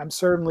 I'm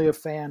certainly a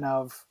fan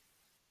of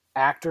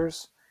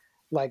actors.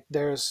 Like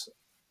there's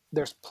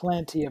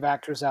plenty of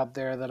actors out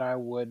there that I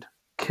would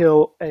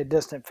kill a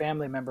distant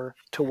family member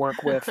to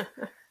work with.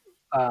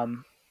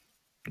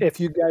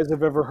 If you guys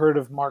have ever heard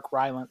of Mark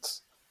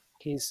Rylance,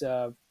 he's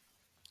a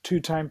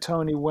two-time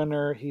Tony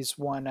winner. He's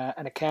won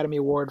an Academy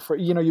Award for,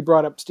 you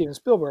brought up Steven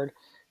Spielberg.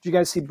 Did you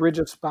guys see Bridge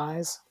of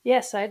Spies?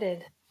 Yes, I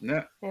did.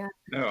 No, Yeah.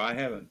 no, I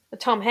haven't.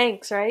 Tom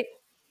Hanks, right?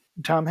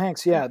 Tom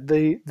Hanks, yeah.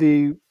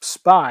 The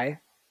spy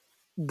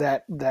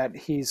that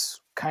he's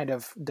kind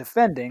of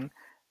defending,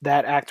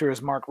 that actor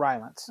is Mark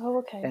Rylance. Oh,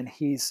 okay. And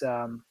he's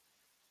done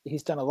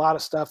a lot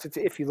of stuff.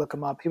 If you look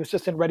him up, he was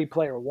just in Ready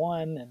Player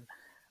One, and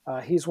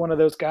he's one of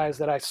those guys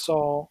that I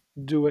saw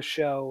do a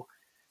show,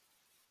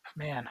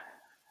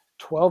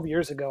 12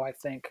 years ago, I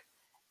think,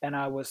 and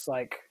I was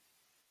like,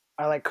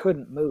 I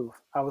couldn't move.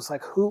 I was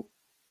like, who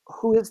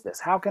is this?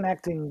 How can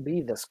acting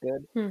be this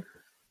good?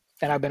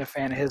 And I've been a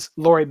fan of his.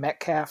 Laurie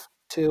Metcalf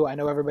too. I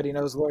know everybody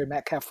knows Laurie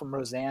Metcalf from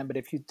Roseanne, but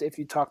if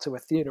you talk to a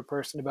theater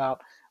person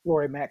about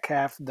Laurie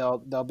Metcalf,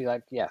 they'll be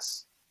like,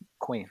 yes,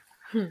 queen.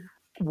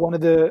 One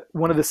of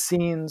the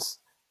scenes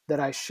that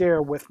I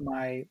share with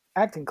my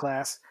acting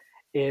class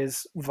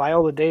is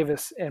Viola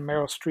Davis and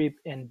Meryl Streep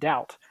in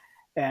Doubt,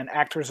 and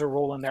actors are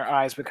rolling their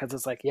eyes because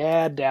it's like,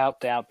 yeah,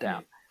 doubt.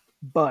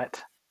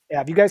 But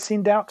have you guys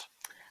seen Doubt?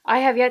 I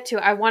have yet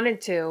to. I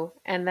wanted to,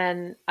 and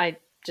then I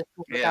just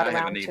got I around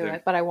haven't to either.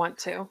 it, but I want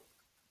to.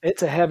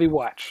 It's a heavy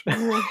watch.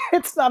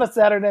 It's not a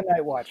Saturday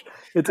night watch.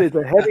 It's a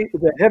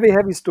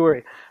heavy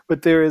story.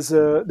 But there is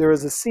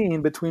a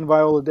scene between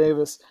Viola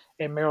Davis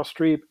and Meryl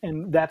Streep,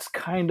 and that's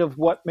kind of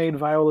what made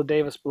Viola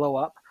Davis blow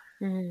up.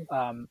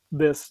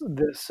 This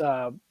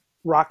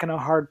rock and a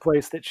hard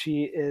place that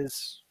she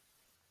is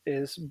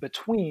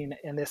between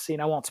in this scene.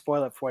 I won't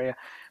spoil it for you,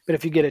 but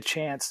if you get a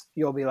chance,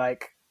 you'll be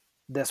like,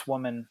 this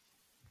woman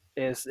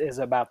is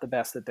about the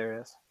best that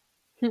there is.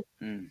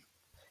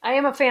 I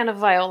am a fan of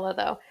Viola,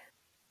 though.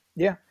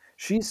 Yeah,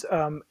 she's.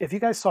 If you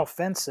guys saw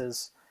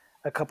Fences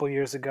a couple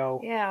years ago,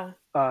 Yeah,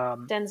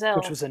 um, Denzel,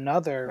 which was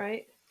another,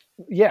 right?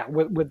 yeah,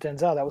 with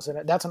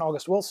Denzel. That's an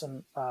August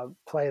Wilson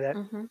play that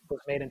Mm-hmm.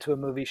 was made into a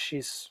movie.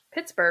 She's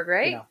Pittsburgh,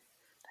 right?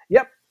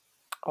 Yep.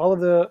 All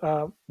of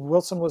the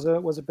Wilson was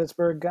a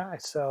Pittsburgh guy,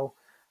 so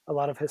a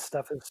lot of his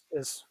stuff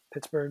is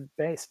Pittsburgh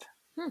based.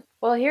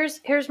 Well,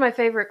 here's my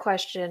favorite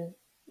question,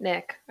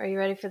 Nick. Are you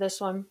ready for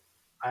this one?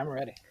 I'm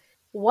ready.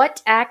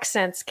 What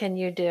accents can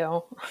you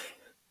do?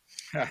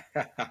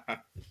 I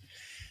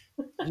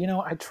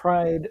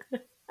tried.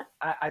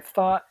 I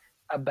thought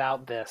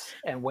about this,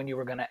 and when you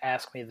were going to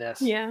ask me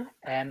this, Yeah.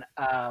 and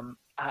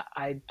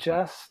I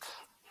just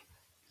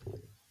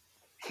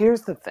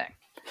here's the thing.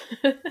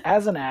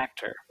 As an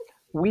actor,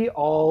 we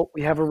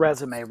have a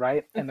resume,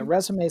 right? And the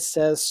resume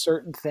says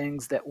certain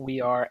things that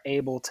we are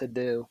able to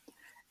do,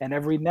 and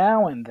every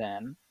now and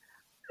then,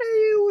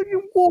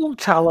 we'll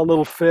tell a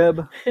little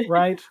fib,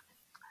 right?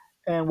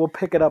 And we'll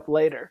pick it up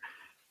later.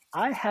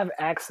 I have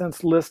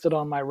accents listed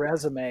on my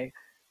resume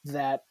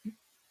that,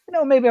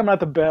 maybe I'm not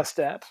the best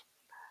at.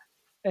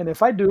 And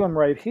if I do them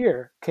right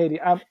here, Katie,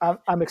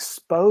 I'm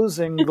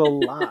exposing the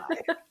lie.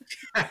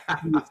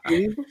 You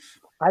see?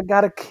 I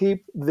got to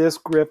keep this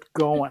grip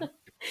going.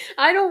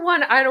 I don't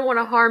want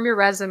to harm your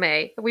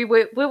resume. We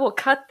will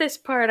cut this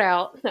part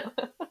out.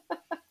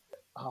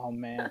 Oh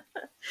man.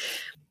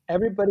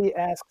 Everybody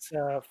asks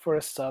for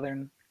a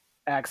Southern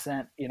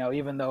accent,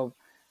 even though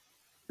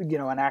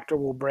an actor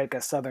will break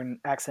a Southern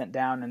accent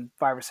down in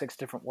 5 or 6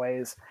 different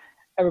ways.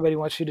 Everybody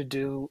wants you to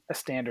do a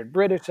standard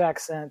British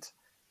accent.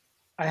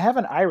 I have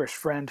an Irish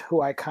friend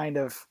who I kind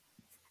of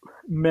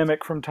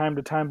mimic from time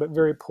to time, but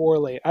very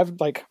poorly. I've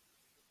never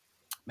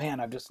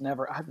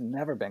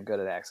been good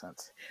at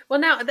accents. Well,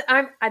 now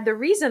the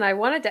reason I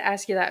wanted to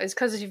ask you that is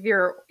because of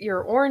your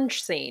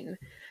orange scene.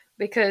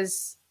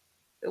 Because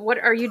what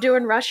are you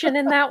doing Russian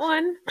in that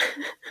one?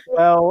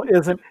 Well,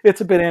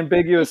 it's a bit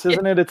ambiguous,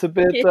 isn't it? It's a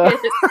bit.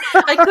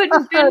 I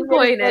couldn't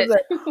pinpoint it.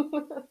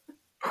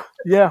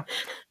 Yeah.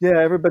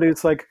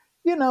 Everybody's like,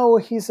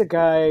 he's a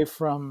guy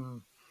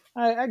from.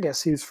 I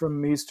guess he's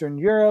from Eastern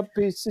Europe.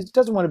 He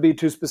doesn't want to be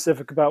too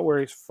specific about where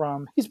he's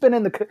from. He's been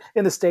in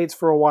the States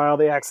for a while.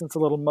 The accent's a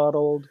little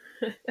muddled.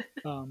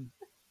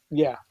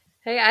 Yeah.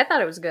 Hey, I thought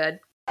it was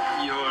good.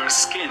 Your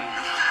skin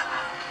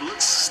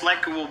looks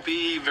like it will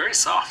be very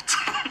soft.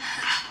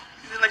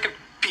 Like a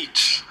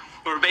peach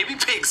or a baby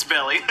pig's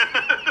belly.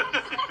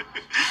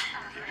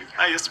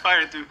 I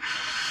aspire to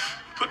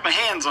put my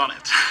hands on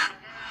it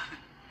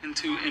and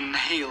to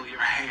inhale your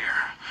hair.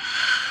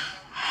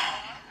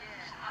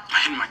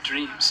 In my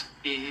dreams,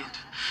 it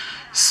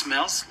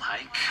smells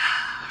like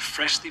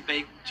freshly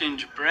baked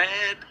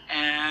gingerbread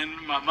and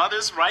my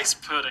mother's rice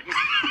pudding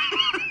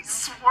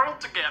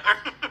swirled together.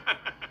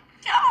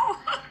 Oh,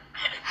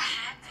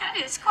 that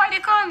is quite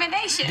a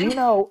combination. Do you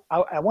know?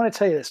 I want to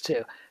tell you this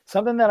too.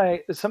 Something that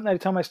I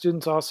tell my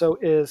students also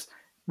is,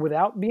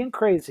 without being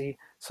crazy,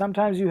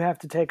 sometimes you have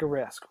to take a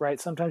risk, right?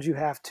 Sometimes you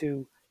have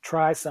to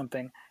try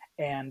something,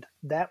 and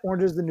that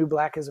Orange is the New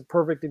Black is a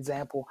perfect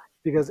example.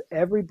 Because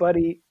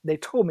they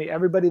told me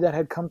everybody that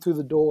had come through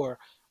the door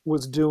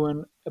was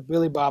doing a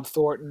Billy Bob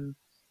Thornton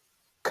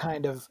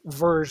kind of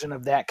version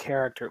of that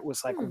character. It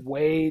was like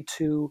way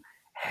too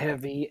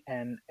heavy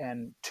and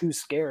too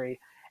scary.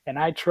 And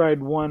I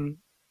tried one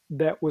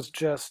that was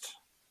just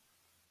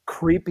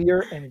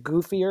creepier and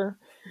goofier,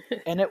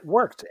 and it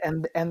worked,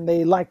 and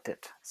they liked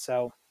it.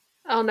 So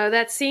Oh no,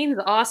 that scene's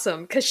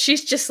awesome because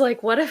she's just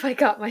like, what have I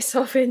got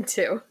myself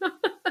into?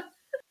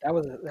 that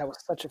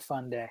was such a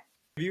fun day.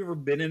 Have you ever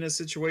been in a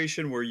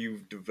situation where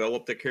you've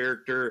developed a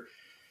character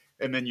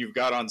and then you've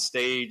got on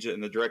stage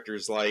and the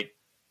director's like,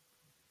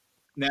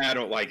 nah, I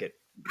don't like it.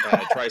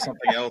 Try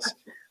something else.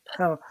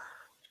 Oh,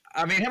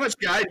 I mean, how much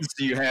guidance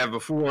do you have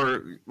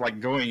before like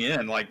going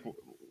in, like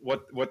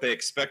what they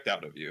expect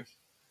out of you?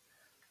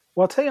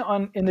 well, I'll tell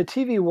you, in the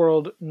TV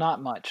world,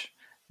 not much,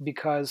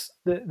 because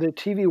the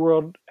TV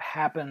world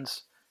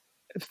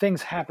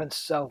things happen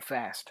so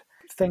fast.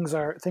 Things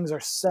are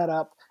set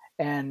up,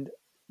 and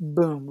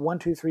boom, 1,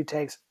 2, 3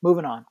 takes,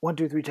 moving on. 1,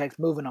 2, 3 takes,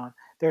 moving on.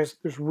 There's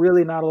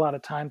really not a lot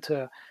of time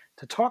to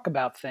talk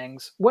about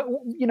things.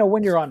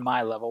 When you're on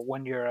my level,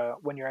 when you're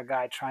a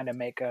guy trying to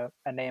make a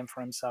name for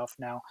himself.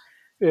 Now,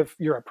 if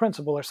you're a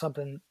principal or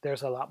something,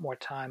 there's a lot more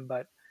time.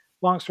 But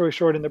long story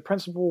short, in the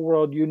principal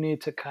world, you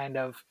need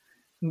to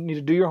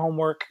do your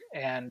homework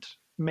and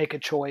make a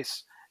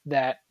choice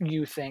that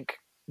you think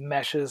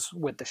meshes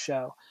with the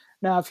show.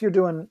 Now, if you're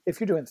doing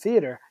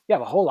theater, you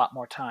have a whole lot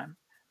more time.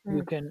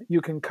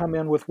 You can come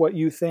in with what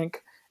you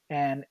think,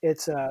 and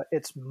it's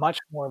much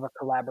more of a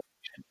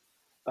collaboration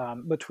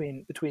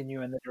between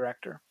you and the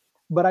director.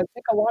 But I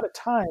think a lot of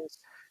times,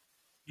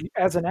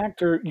 as an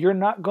actor, you're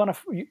not gonna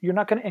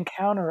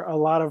encounter a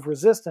lot of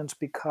resistance,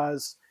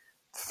 because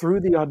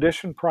through the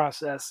audition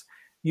process,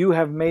 you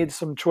have made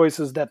some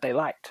choices that they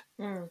liked,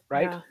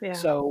 right? Yeah.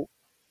 So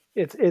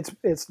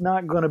it's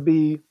not going to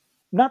be,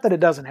 not that it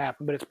doesn't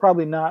happen, but it's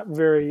probably not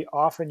very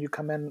often you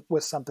come in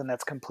with something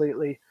that's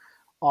completely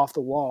off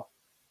the wall.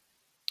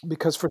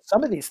 Because for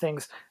some of these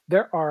things,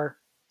 there are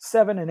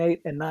 7 and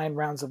 8 and 9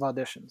 rounds of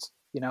auditions.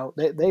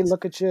 They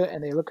look at you,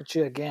 and they look at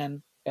you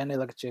again, and they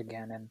look at you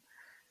again,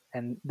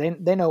 and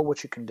they know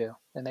what you can do,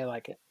 and they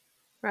like it.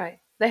 Right.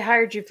 They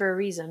hired you for a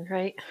reason,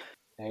 right?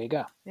 There you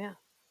go. Yeah.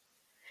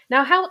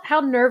 Now,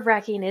 how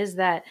nerve-wracking is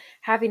that,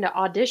 having to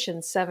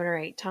audition 7 or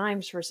 8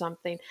 times for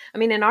something? I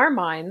mean, in our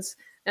minds,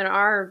 in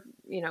our,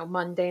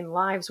 mundane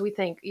lives, we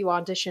think you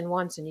audition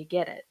once and you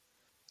get it.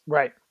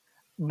 Right.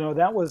 No,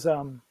 that was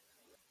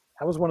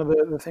one of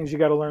the things you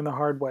got to learn the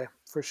hard way,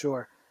 for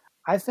sure.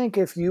 I think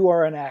if you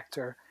are an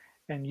actor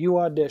and you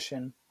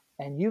audition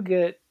and you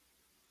get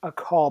a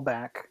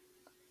callback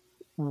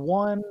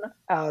 1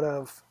 out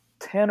of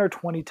 10 or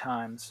 20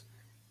 times,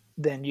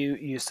 then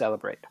you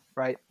celebrate,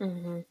 right?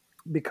 Mm-hmm.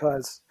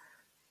 Because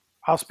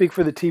I'll speak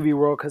for the TV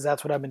world, because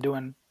that's what I've been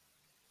doing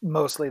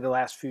mostly the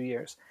last few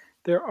years.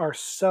 There are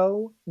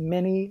so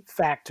many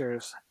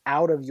factors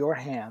out of your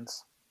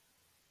hands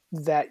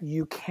that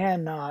you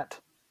cannot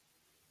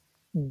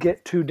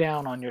get too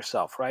down on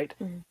yourself, right?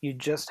 Mm-hmm. You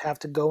just have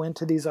to go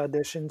into these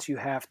auditions. You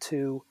have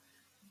to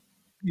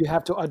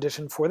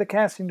audition for the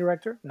casting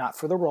director, not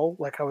for the role.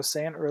 Like I was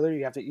saying earlier,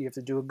 you have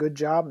to do a good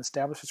job and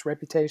establish its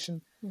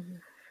reputation,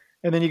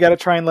 and then you got to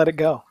try and let it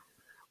go,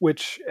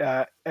 which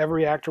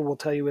every actor will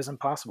tell you is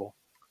impossible,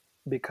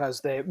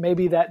 because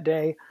maybe that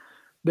day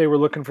they were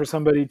looking for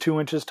somebody 2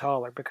 inches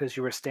taller because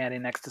you were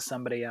standing next to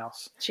somebody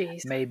else.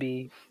 Jeez.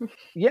 Maybe,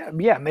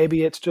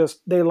 maybe it's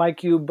just they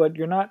like you, but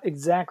you're not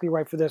exactly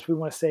right for this. We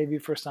want to save you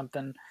for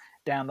something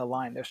down the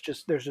line. There's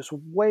just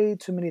way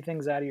too many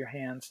things out of your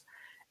hands.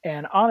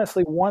 And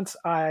honestly, once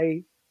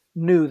I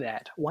knew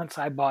that, once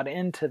I bought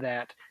into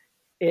that,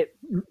 it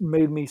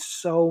made me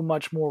so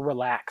much more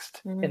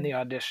relaxed in the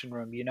audition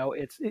room.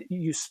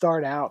 You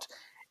start out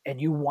and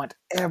you want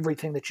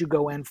everything that you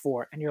go in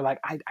for, and you're like,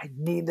 I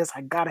need this. I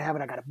got to have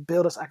it. I got to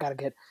build this. I got to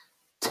get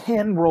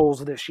 10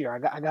 roles this year.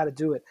 I got to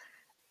do it.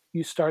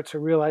 You start to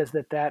realize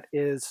that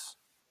is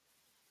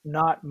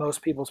not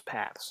most people's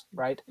paths,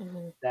 right?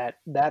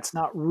 That's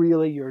not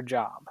really your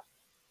job.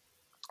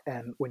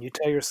 And when you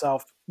tell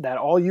yourself that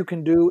all you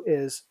can do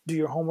is do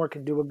your homework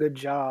and do a good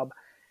job,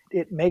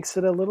 it makes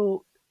it a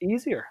little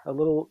easier, a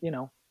little,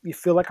 you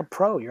feel like a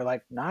pro. You're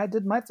like, nah, I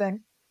did my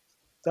thing.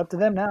 It's up to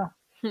them now.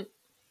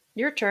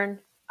 Your turn.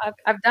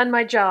 I've done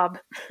my job.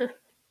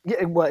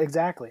 Yeah, well,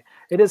 exactly.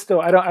 It is still,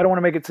 I don't want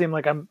to make it seem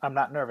like I'm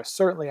not nervous.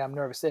 Certainly I'm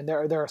nervous. And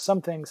there are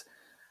some things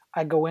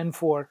I go in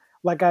for.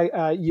 Like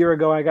a year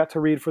ago, I got to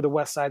read for the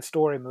West Side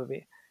Story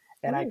movie.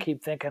 And I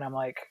keep thinking, I'm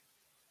like,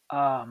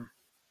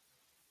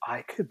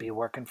 I could be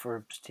working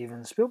for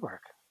Steven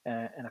Spielberg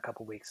in a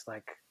couple weeks.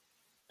 Like,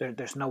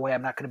 there's no way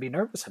I'm not going to be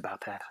nervous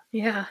about that.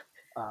 Yeah.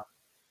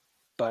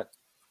 But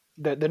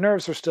the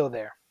nerves are still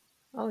there.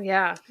 Oh,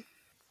 yeah.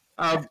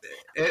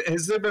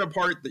 Has there been a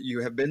part that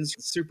you have been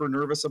super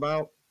nervous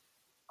about?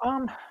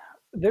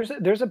 There's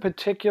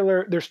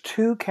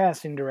 2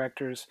 casting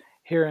directors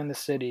here in the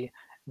city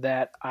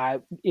that I,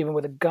 even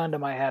with a gun to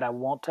my head, I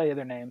won't tell you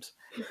their names,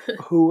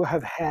 who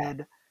have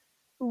had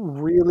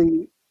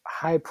really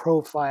high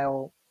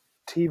profile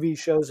TV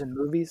shows and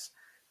movies.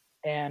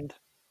 And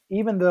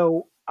even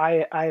though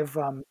I've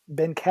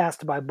been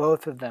cast by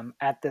both of them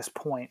at this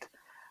point,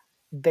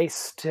 they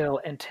still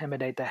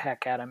intimidate the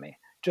heck out of me.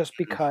 just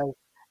because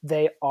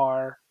they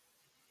are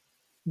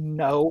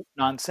no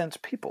nonsense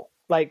people.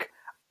 Like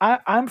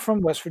I'm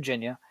from West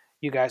Virginia.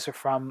 You guys are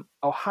from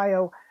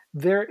Ohio.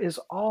 There is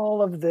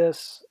all of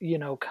this,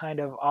 kind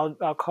of,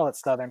 I'll call it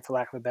Southern for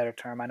lack of a better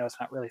term. I know it's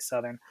not really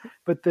Southern,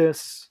 but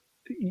this,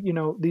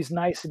 these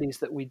niceties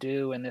that we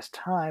do and this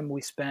time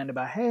we spend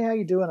about, hey, how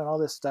you doing? And all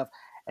this stuff.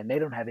 And they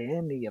don't have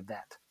any of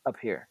that up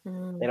here.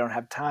 They don't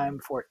have time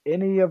for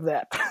any of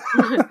that.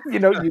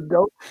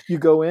 You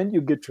go in,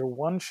 you get your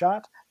one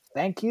shot,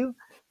 thank you,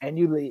 and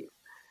you leave.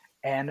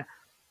 And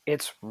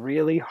it's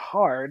really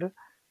hard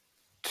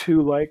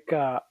to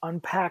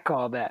unpack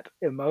all that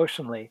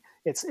emotionally.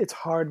 It's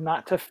hard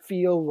not to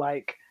feel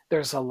like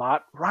there's a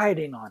lot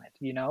riding on it.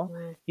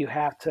 You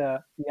have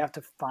to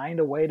find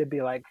a way to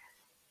be like,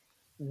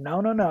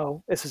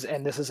 no. This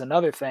is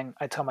another thing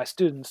I tell my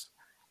students,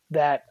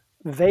 that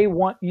they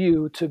want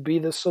you to be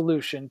the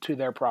solution to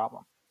their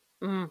problem.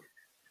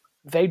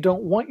 They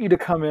don't want you to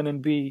come in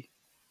and be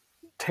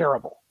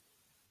terrible.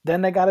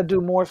 Then they got to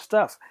do more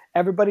stuff.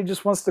 Everybody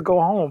just wants to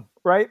go home,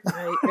 right?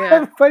 Yeah.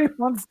 Everybody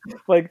wants,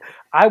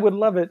 I would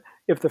love it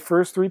if the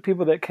first 3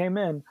 people that came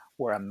in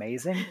were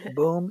amazing.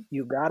 Boom,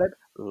 you got it.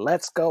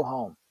 Let's go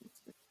home.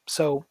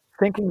 So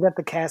thinking that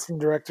the casting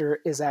director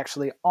is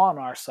actually on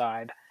our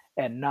side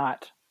and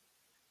not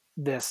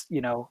this,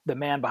 the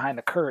man behind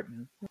the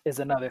curtain, is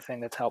another thing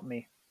that's helped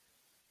me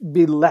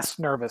be less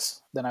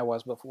nervous than I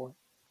was before.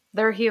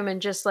 They're human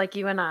just like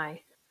you and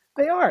I.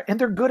 They are, and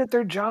they're good at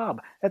their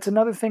job. That's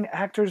another thing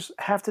actors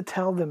have to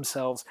tell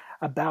themselves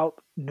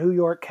about New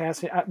York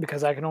casting,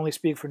 because I can only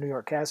speak for New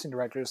York casting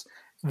directors.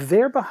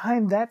 They're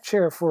behind that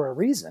chair for a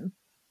reason,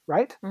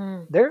 right?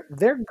 They're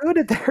good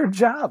at their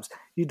jobs.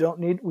 We don't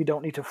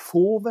need to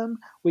fool them.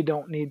 We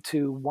don't need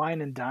to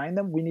wine and dine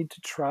them. We need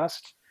to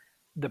trust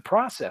the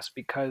process,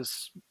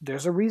 because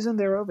there's a reason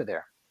they're over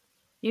there.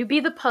 You be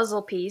the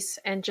puzzle piece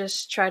and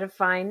just try to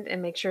find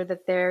and make sure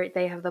that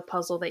they have the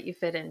puzzle that you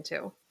fit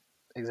into.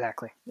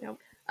 Exactly. Yep.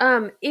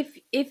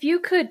 If you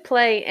could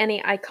play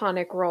any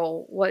iconic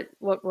role, what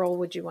role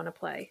would you want to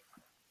play?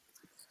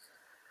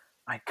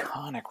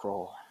 Iconic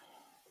role.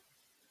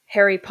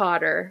 Harry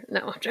Potter.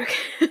 No, I'm joking.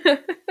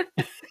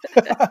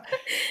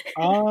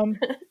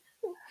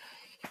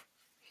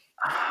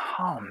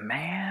 Oh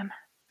man,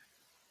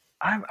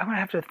 I'm gonna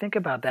have to think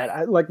about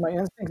that. My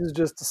instinct is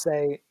just to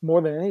say,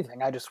 more than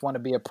anything, I just want to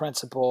be a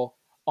principal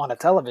on a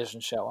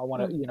television show. I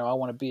want to, I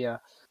want to be a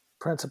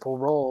principal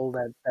role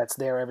that's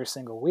there every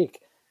single week.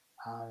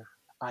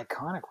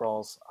 Iconic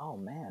roles. Oh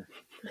man.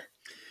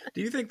 Do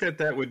you think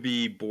that would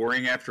be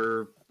boring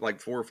after 4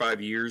 or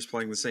 5 years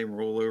playing the same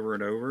role over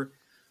and over?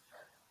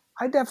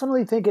 I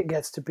definitely think it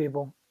gets to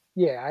people.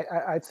 Yeah,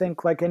 I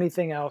think like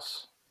anything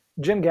else,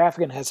 Jim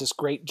Gaffigan has this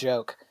great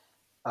joke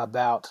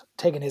about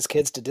taking his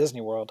kids to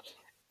Disney World,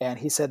 and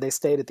he said they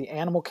stayed at the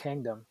Animal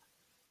Kingdom.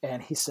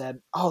 And he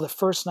said, the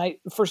first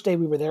day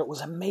we were there, it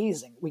was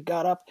amazing. We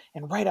got up,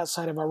 and right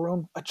outside of our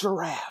room, a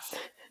giraffe.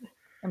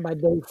 And by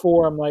day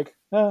 4, I'm like,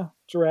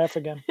 giraffe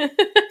again.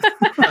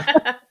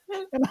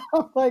 And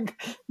I'm like,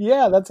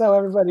 yeah, that's how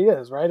everybody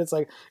is, right? It's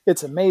like,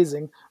 it's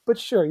amazing, but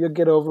sure, you'll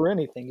get over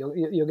anything.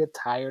 You'll get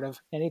tired of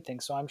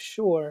anything. So I'm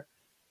sure,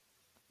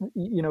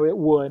 it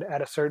would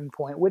at a certain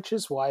point, which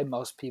is why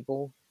most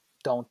people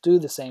don't do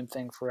the same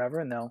thing forever,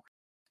 and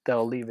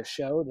they'll leave a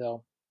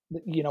show.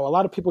 A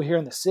lot of people here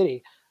in the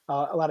city,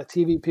 a lot of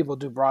TV people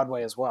do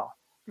Broadway as well.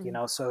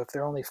 So if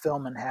they're only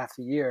filming half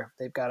the year,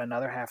 they've got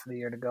another half of the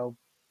year to go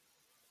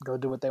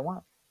do what they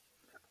want.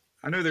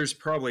 I know there's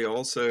probably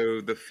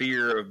also the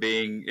fear of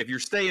if you're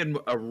staying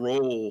a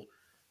role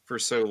for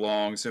so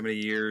long, so many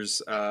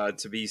years,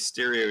 to be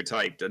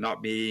stereotyped and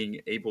not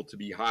being able to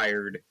be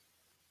hired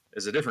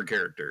as a different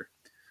character.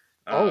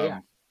 Yeah.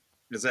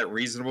 Is that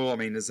reasonable? I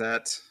mean, is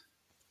that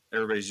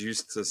everybody's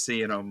used to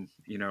seeing them,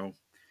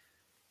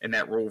 in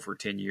that role for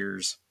 10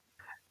 years?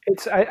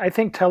 I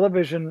think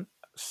television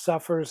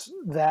suffers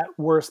that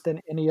worse than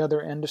any other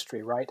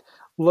industry, right?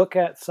 Look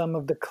at some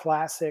of the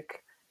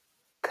classic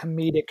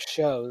comedic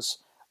shows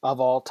of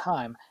all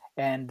time,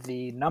 and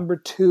the number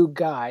 2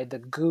 guy, the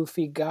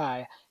goofy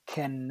guy,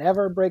 can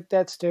never break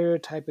that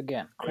stereotype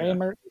again.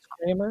 Kramer is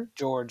Kramer,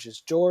 George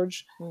is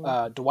George,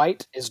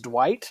 Dwight is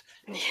Dwight.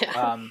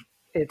 Yeah.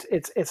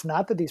 It's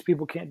not that these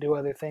people can't do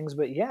other things,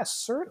 but yes,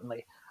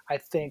 certainly, I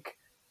think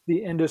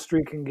the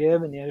industry can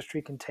give and the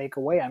industry can take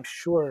away. I'm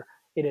sure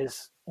it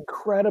is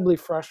incredibly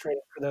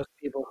frustrating for those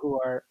people who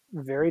are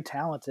very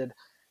talented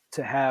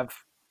to have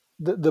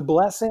the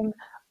blessing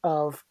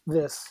of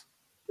this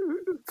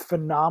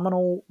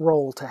phenomenal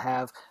role to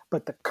have,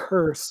 but the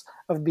curse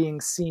of being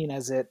seen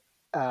as it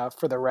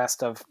for the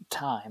rest of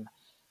time.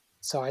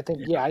 So I think,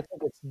 I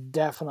think it's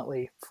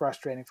definitely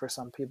frustrating for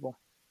some people.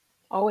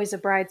 Always a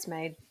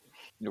bridesmaid.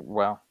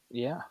 Well,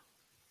 yeah.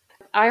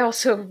 I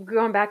also,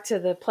 going back to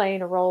the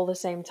playing a role the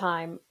same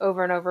time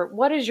over and over,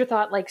 what is your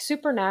thought?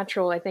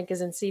 Supernatural, I think,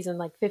 is in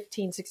season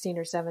 15, 16,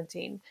 or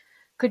 17.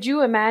 Could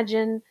you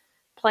imagine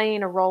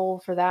playing a role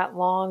for that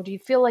long? Do you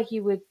feel like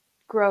you would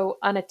grow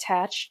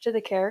unattached to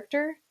the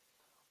character?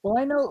 Well,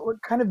 I know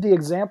kind of the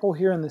example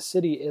here in the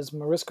city is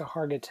Mariska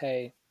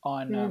Hargitay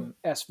on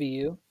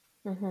SVU,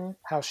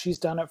 how she's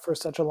done it for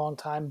such a long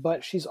time,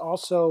 but she's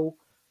also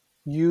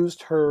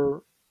used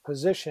her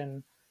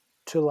position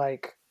to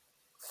like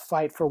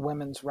fight for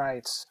women's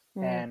rights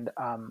and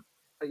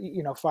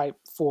fight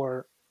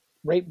for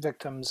rape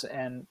victims,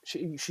 and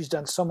she's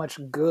done so much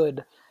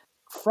good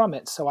from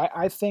it. So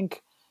I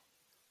think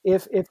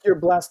if you're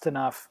blessed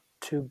enough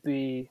to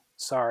be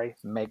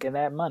making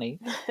that money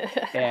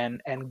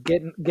and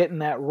getting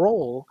that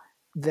role,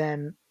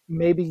 then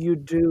maybe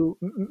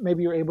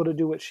you're able to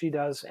do what she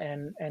does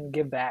and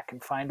give back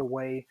and find a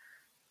way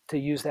to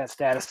use that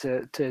status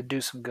to do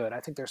some good. I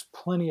think there's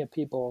plenty of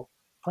people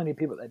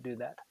that do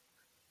that.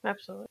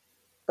 Absolutely.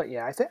 But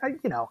yeah, I think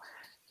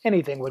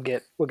anything would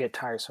get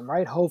tiresome,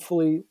 right?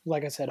 Hopefully,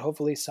 like I said,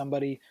 hopefully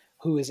somebody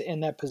who is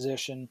in that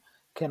position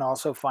can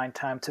also find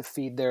time to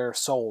feed their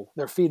soul.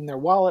 They're feeding their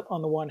wallet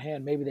on the one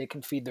hand, maybe they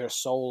can feed their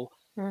soul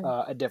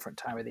a different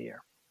time of the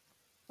year.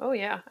 Oh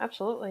yeah,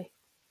 absolutely.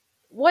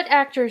 What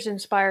actors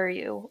inspire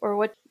you, or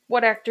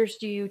what actors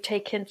do you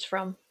take hints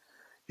from?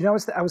 I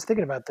was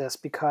thinking about this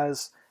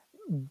because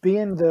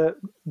being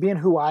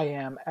who I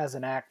am as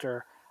an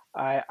actor,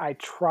 I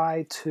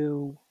try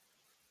to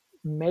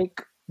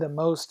make the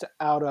most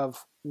out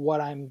of what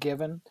I'm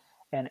given.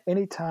 And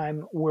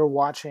anytime we're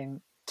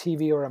watching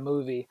TV or a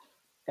movie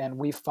and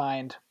we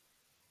find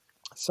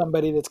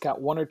somebody that's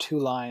got one or two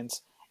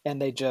lines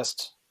and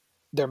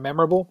they're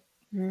memorable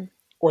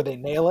or they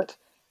nail it,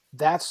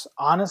 that's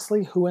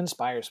honestly who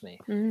inspires me.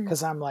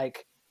 Because I'm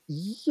like,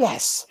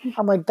 yes,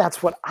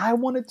 that's what I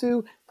want to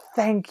do.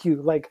 Thank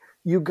you. Like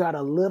you got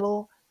a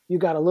little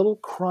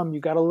crumb,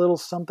 you got a little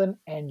something,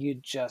 and you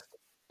just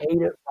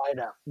ate it right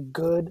up.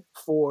 Good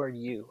for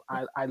you.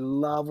 I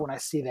love when I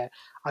see that.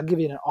 I'll give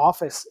you an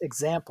office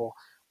example.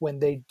 When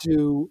they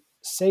do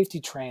safety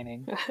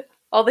training.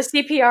 Oh, the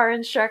CPR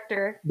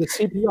instructor. The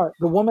CPR.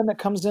 The woman that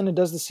comes in and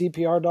does the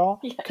CPR doll.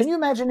 Yes. Can you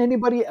imagine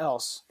anybody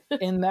else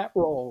in that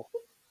role?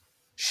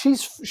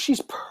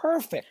 She's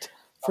perfect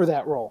for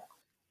that role.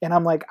 And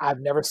I'm like,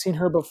 I've never seen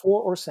her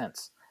before or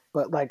since.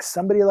 But like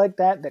somebody like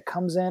that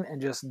comes in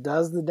and just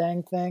does the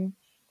dang thing,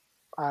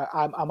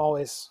 I'm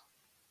always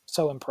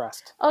so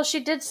impressed. Oh, she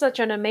did such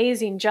an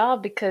amazing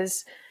job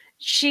because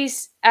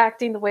she's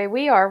acting the way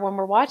we are when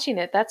we're watching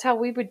it. That's how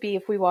we would be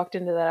if we walked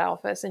into that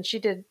office, and she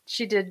did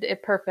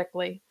it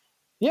perfectly.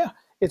 Yeah,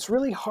 it's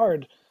really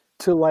hard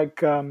to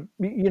like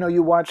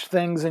you watch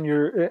things and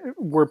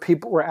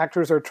where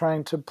actors are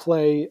trying to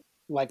play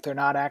like they're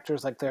not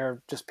actors, like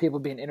they're just people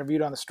being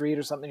interviewed on the street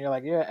or something. You're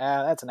like,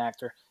 yeah, that's an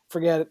actor.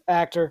 Forget it,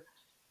 actor.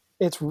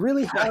 It's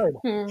really hard.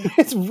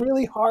 It's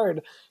really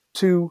hard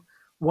to,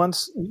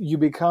 once you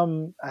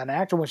become an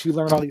actor, once you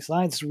learn all these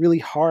lines, it's really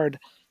hard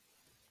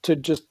to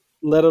just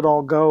let it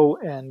all go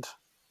and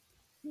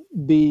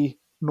be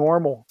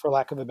normal, for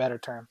lack of a better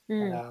term.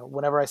 And,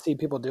 whenever I see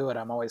people do it,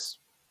 I'm always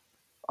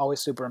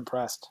super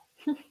impressed.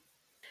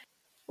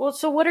 Well,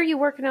 so what are you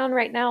working on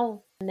right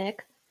now,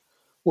 Nick?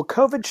 Well,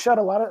 COVID shut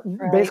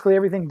basically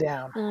everything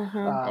down.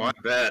 I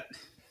bet.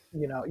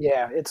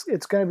 Yeah,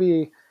 it's going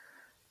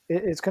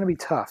to be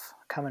tough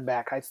coming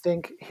back. I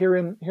think here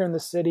in the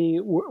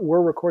city,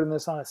 we're recording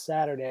this on a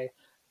Saturday.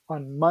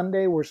 On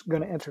Monday, we're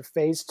going to enter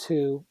phase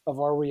 2 of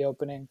our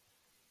reopening.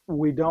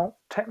 We don't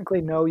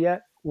technically know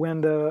yet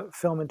when the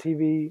film and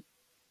TV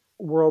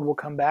world will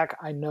come back.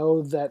 I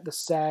know that the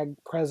SAG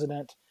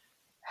president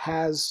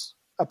has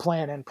a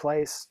plan in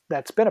place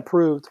that's been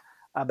approved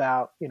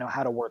about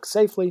how to work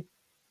safely,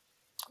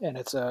 and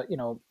it's a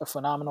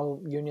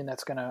phenomenal union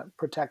that's going to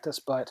protect us,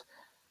 but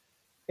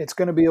it's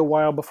going to be a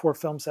while before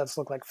film sets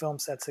look like film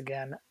sets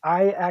again.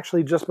 I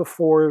actually, just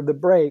before the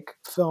break,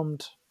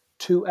 filmed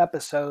 2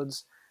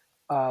 episodes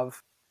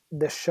of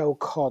this show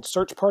called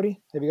Search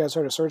Party. Have you guys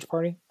heard of Search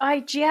Party?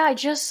 I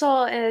just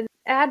saw an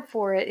ad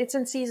for it. It's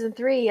in season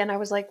 3, and I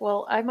was like,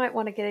 well, I might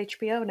want to get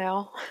HBO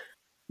now.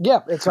 Yeah,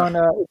 it's on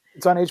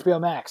HBO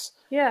Max.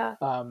 Yeah.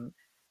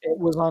 It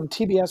was on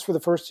TBS for the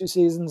first 2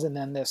 seasons, and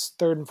then this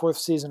 3rd and 4th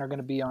season are going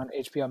to be on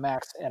HBO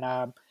Max. And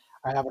I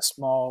have a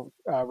small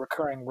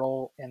recurring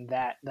role in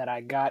that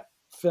I got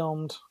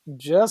filmed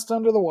just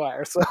under the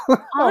wire. So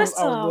awesome. I was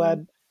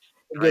glad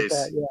to get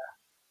that. Yeah.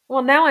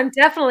 Well, now I'm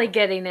definitely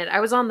getting it. I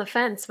was on the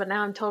fence, but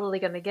now I'm totally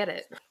going to get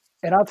it.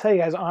 And I'll tell you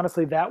guys,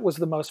 honestly, that was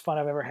the most fun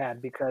I've ever had,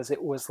 because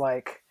it was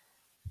like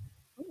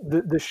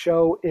the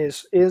show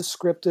is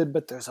scripted,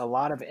 but there's a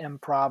lot of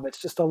improv. It's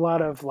just a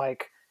lot of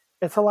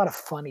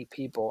funny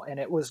people. And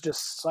it was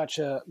just such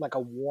a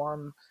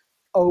warm,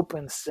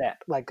 open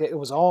set. Like it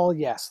was all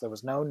yes. There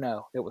was no.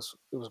 It was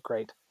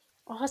great.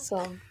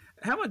 Awesome.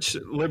 How much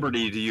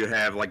liberty do you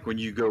have, like when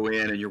you go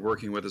in and you're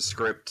working with a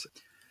script?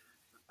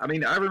 I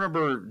mean, I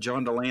remember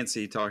John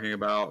Delancey talking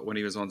about when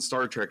he was on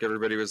Star Trek,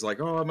 everybody was like,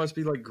 oh, it must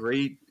be like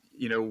great,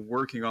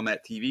 working on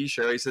that TV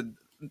show. He said,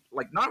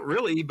 like, not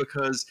really,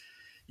 because,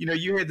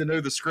 you had to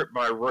know the script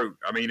by rote.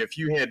 I mean, if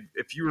you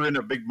were in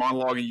a big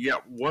monologue and you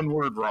got one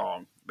word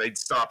wrong, they'd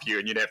stop you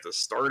and you'd have to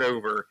start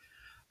over.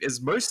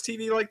 is most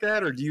TV like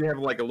that, or do you have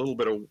like a little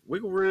bit of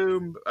wiggle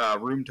room,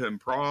 room to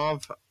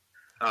improv?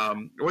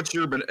 What's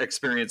your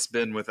experience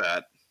been with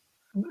that?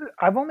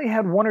 I've only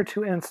had one or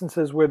two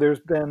instances where there's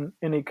been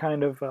any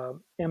kind of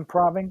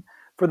improving.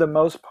 For the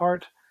most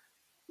part,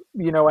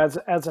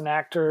 as an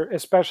actor,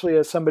 especially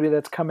as somebody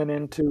that's coming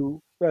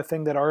into a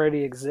thing that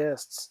already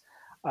exists,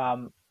 I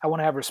want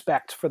to have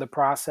respect for the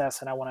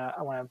process, and I want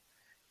to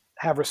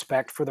have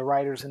respect for the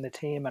writers and the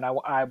team, and I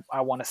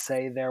want to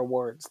say their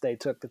words. They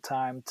took the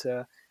time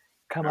to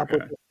come up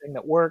with Okay. the thing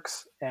that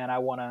works, and I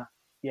want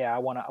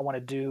to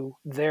do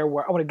their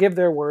work. I want to give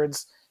their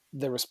words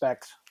the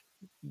respect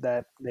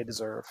that they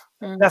deserve.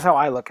 That's how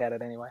I look at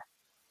it anyway.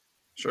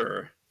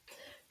 Sure.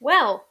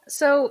 Well,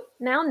 so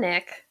now,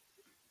 Nick,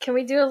 can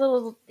we do a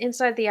little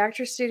inside the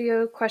actor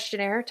studio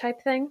questionnaire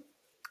type thing?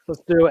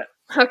 Let's do it.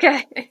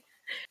 Okay.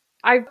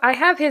 I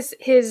have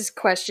his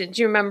questions.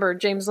 You remember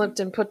James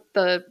Lipton put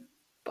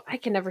I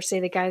can never say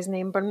the guy's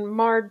name,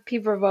 Bernard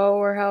Pivot,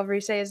 or however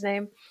you say his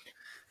name.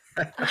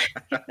 I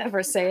can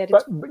never say it.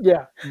 But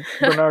yeah,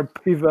 Bernard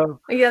Pivot.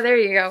 Yeah, there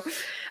you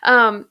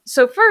go.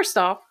 So first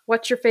off,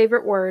 what's your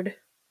favorite word?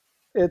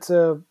 It's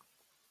a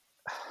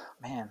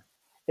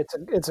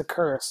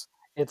curse.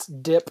 It's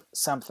dip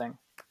something.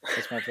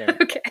 That's my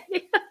favorite.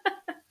 Okay.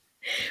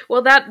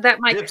 Well, that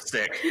might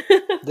Dipstick.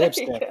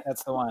 Dipstick.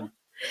 That's the one.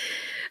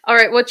 All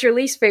right. What's your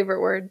least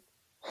favorite word?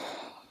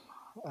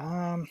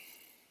 I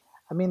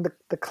mean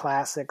the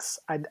classics.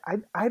 I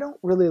don't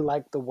really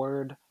like the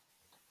word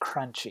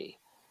crunchy.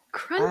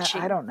 Crunchy.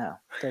 I don't know.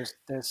 There's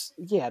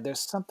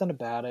something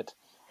about it.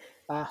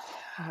 I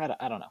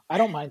don't know. I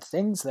don't mind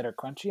things that are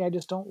crunchy. I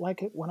just don't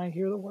like it when I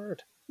hear the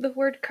word. The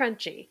word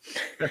crunchy.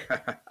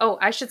 Oh,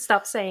 I should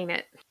stop saying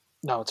it.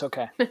 No, it's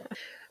okay.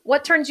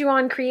 What turns you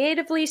on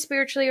creatively,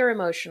 spiritually, or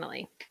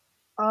emotionally?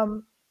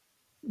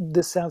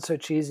 This sounds so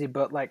cheesy,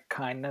 but like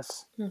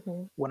kindness.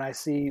 Mm-hmm. When I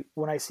see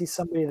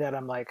somebody that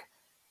I'm like,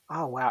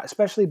 oh wow,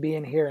 especially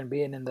being here and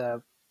being in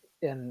the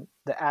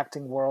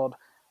acting world,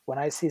 when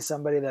I see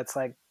somebody that's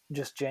like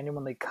just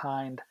genuinely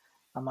kind,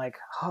 I'm like,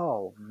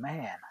 oh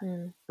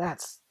man,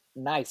 that's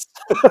nice.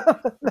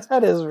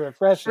 That is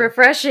refreshing.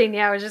 Refreshing,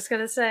 yeah, I was just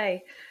going to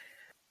say.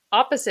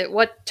 Opposite,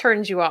 what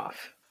turns you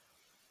off?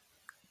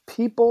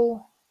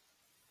 People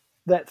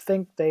that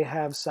think they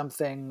have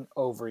something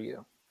over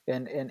you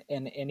in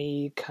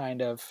any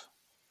kind of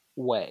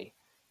way,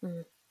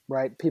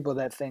 right? People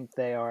that think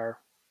they are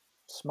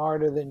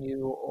smarter than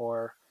you,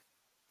 or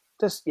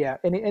just,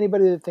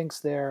 anybody that thinks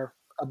they're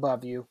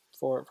above you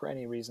for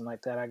any reason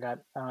like that. I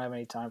don't have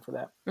any time for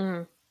that.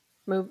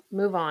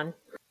 Move on.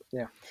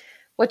 Yeah.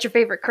 What's your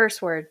favorite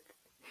curse word?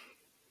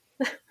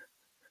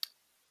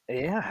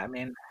 Yeah, I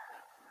mean,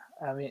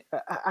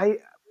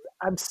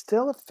 I'm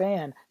still a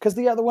fan, because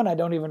the other one I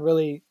don't even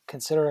really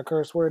consider a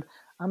curse word.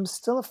 I'm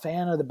still a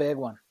fan of the big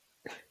one,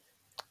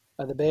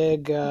 of the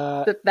big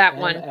that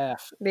one.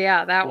 MF.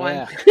 Yeah, that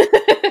one.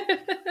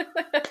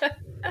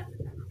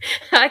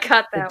 I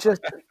got that.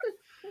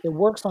 It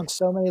works on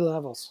so many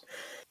levels.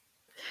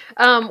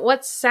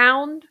 What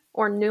sound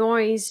or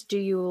noise do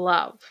you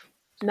love?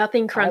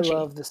 Nothing crunchy. I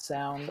love the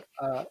sound.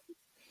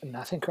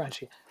 Nothing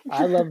crunchy.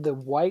 I love the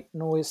white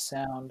noise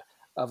sound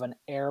of an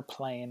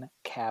airplane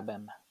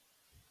cabin.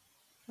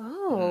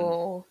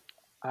 Oh.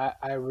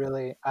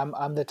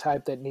 I'm the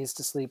type that needs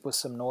to sleep with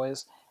some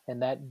noise,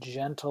 and that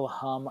gentle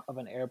hum of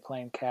an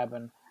airplane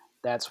cabin,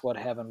 that's what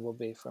heaven will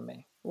be for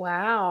me.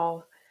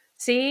 Wow.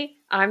 See,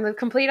 I'm the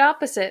complete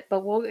opposite,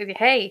 but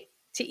hey,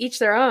 to each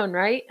their own,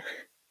 right?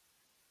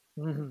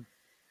 Mm-hmm.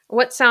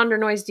 What sound or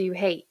noise do you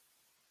hate?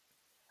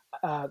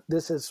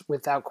 This is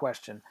without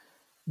question.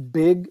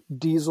 Big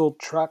diesel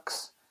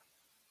trucks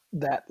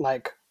that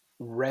like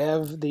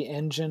rev the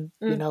engine,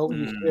 you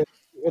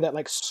hear that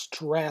like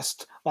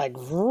stressed, like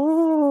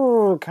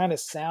kind of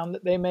sound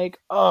that they make.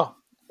 I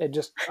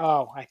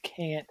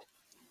can't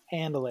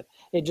handle it.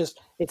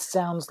 It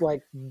sounds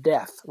like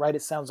death, right?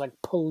 It sounds like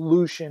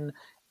pollution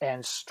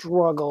and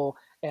struggle,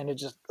 and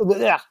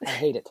I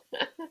hate it.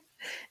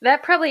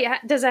 That probably,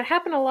 does that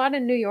happen a lot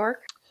in New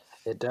York?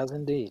 It does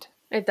indeed.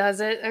 It does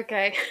it?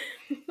 Okay.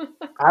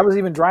 I was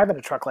even driving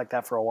a truck like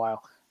that for a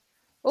while.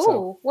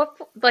 Oh, what,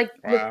 like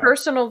your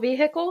personal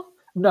vehicle?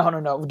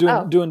 No.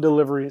 Doing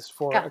deliveries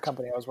for a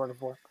company I was working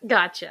for.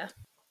 Gotcha.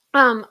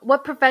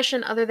 What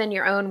profession other than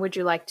your own would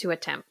you like to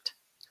attempt?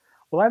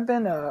 Well, I've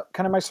been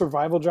kind of my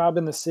survival job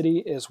in the city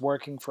is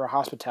working for a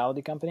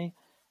hospitality company,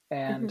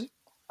 and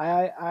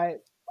I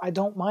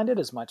don't mind it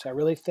as much. I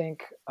really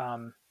think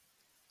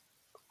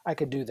I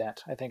could do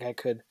that. I think I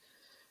could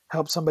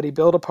help somebody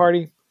build a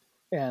party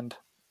and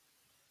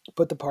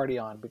put the party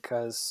on,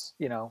 because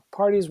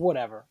parties,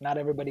 whatever, not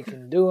everybody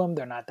can do them.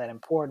 They're not that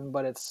important,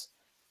 but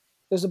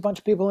there's a bunch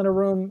of people in a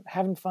room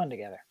having fun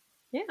together.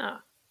 Yeah.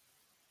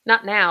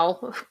 Not now,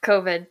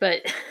 COVID,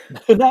 but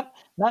not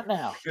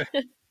now.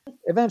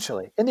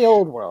 Eventually, in the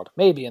old world,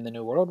 maybe in the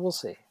new world, we'll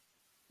see.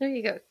 There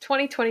you go,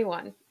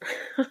 2021.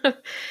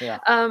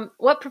 Yeah.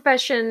 What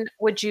profession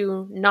would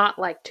you not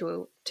like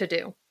to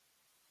do?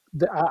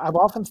 I've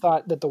often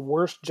thought that the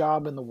worst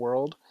job in the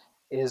world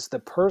is the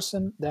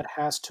person that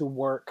has to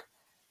work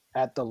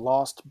at the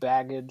lost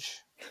baggage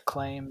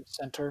claim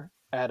center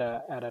at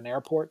an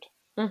airport.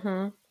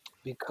 Mm-hmm.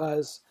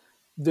 Because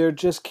there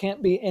just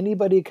can't be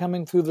anybody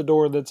coming through the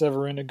door that's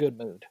ever in a good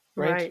mood,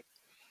 right?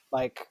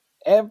 Like,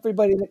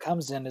 everybody that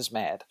comes in is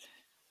mad.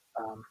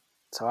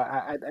 So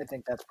I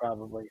think that's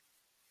probably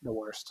the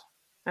worst.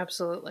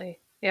 Absolutely.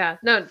 Yeah.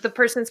 No, the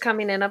person's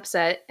coming in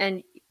upset,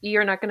 and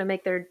you're not going to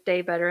make their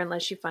day better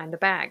unless you find the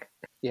bag.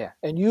 Yeah,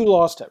 and you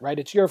lost it, right?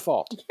 It's your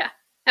fault. Yeah.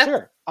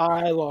 Sure,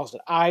 I lost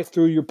it. I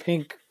threw your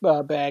pink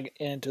bag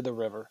into the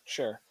river.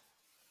 Sure.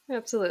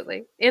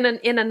 Absolutely. In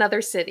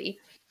another city.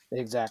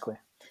 Exactly.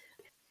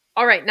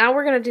 All right, now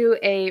we're going to do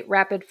a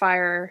rapid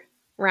fire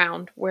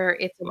round where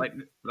it's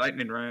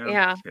lightning round.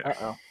 Yeah.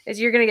 Uh-oh. Is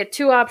you're going to get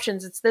two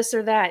options. It's this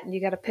or that, and you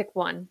got to pick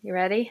one. You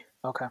ready?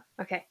 Okay.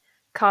 Okay.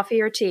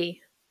 Coffee or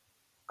tea?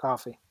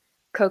 Coffee.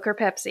 Coke or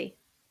Pepsi?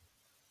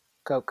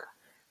 Coke.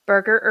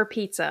 Burger or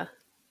pizza?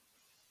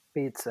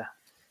 Pizza.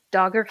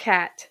 Dog or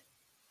cat?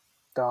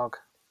 Dog.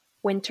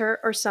 Winter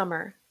or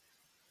summer?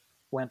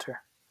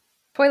 Winter.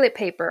 Toilet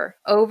paper,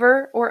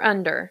 over or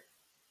under?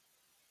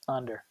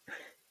 Under.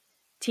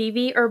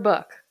 TV or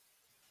book?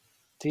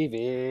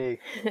 TV.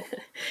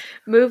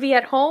 Movie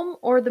at home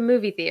or the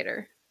movie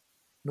theater?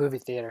 Movie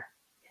theater.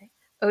 Okay.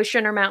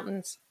 Ocean or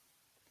mountains?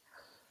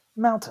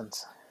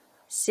 Mountains.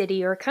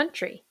 City or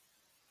country?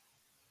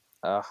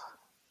 Ugh.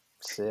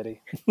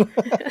 City.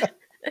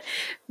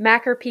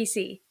 Mac or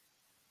PC?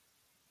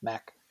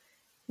 Mac.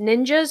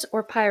 Ninjas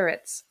or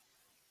pirates?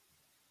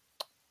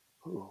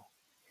 Ooh.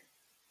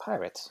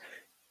 Pirates.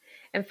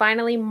 And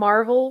finally,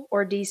 Marvel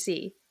or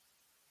DC?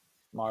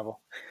 Marvel.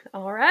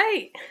 All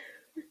right.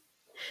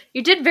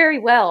 You did very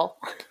well.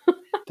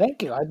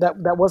 Thank you.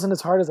 That wasn't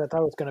as hard as I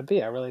thought it was going to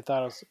be. I really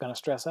thought I was going to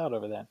stress out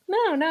over that.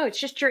 No, it's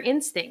just your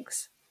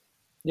instincts.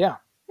 Yeah.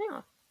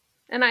 Yeah.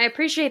 And I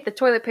appreciate the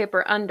toilet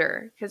paper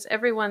under, because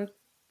everyone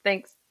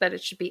thinks that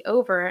it should be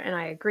over, and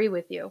I agree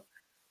with you.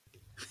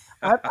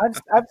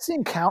 I've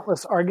seen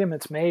countless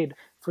arguments made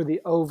for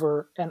the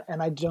over, and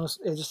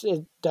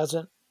it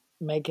doesn't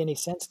make any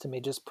sense to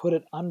me. Just put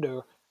it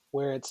under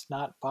where it's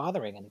not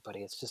bothering anybody.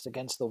 It's just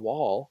against the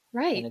wall,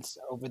 right? And it's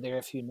over there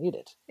if you need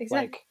it.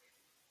 Exactly. Like,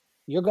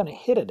 you're going to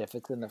hit it if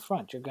it's in the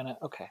front. You're going to,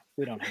 okay,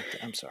 we don't have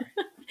to. I'm sorry.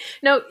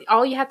 No,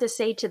 all you have to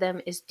say to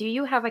them is, do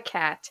you have a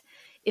cat?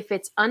 If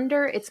it's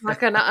under, it's not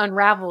going to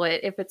unravel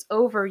it. If it's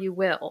over, you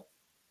will.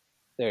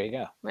 There you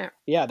go. Yeah.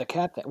 Yeah, the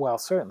cat thing. Well,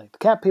 certainly. The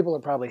cat people are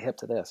probably hip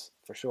to this,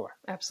 for sure.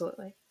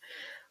 Absolutely.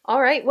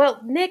 All right.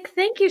 Well, Nick,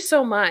 thank you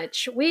so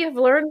much. We have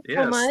learned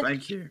so much. Yes,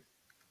 thank you.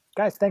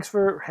 Guys, thanks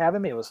for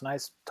having me. It was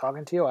nice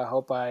talking to you. I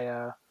hope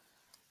I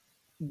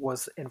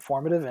was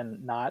informative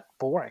and not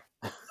boring.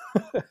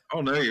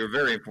 Oh, no, you're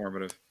very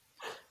informative.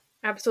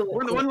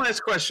 Absolutely. One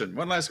last question.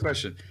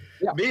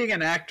 Yeah. Being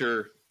an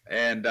actor,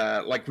 and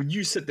like when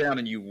you sit down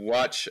and you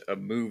watch a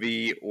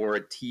movie or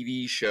a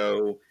TV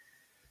show,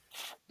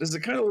 does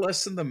it kind of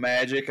lessen the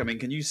magic? I mean,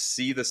 can you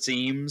see the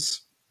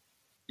seams,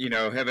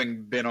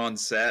 having been on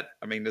set?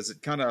 I mean, does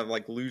it kind of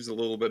like lose a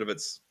little bit of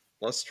its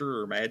luster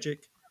or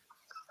magic?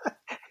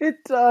 It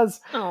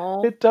does.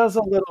 Aww. It does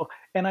a little.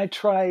 And I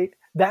try.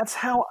 That's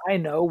how I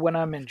know when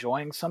I'm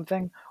enjoying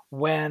something,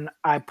 when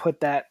I put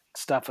that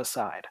stuff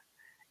aside.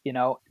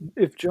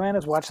 If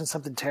Joanna's watching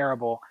something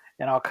terrible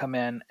and I'll come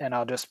in and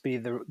I'll just be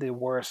the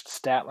worst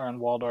Statler and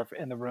Waldorf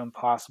in the room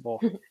possible.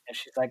 And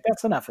she's like,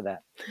 that's enough of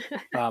that.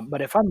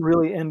 But if I'm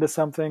really into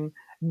something,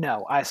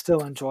 no, I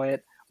still enjoy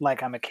it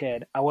like I'm a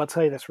kid. I will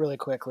tell you this really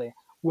quickly.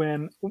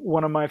 When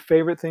one of my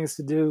favorite things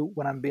to do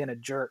when I'm being a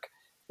jerk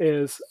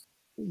is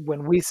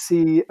when we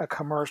see a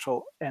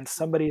commercial and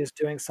somebody is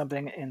doing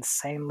something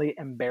insanely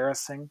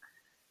embarrassing,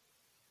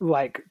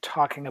 like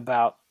talking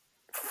about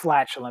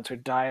flatulence or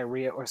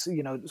diarrhea or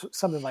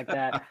something like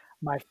that.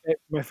 My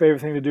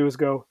favorite thing to do is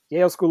go,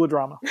 Yale School of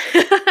Drama.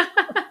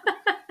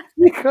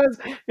 Because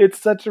it's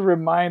such a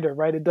reminder,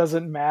 right? It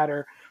doesn't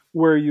matter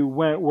where you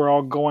went. We're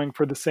all going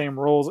for the same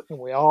roles, and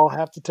we all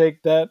have to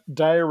take that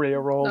diarrhea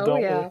role,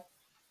 don't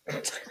we?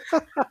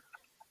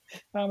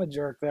 I'm a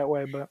jerk that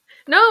way, but...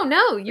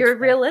 No, you're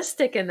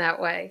realistic in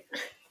that way.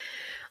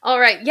 All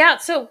right. Yeah,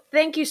 so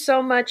thank you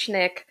so much,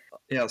 Nick.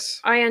 Yes.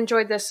 I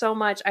enjoyed this so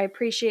much. I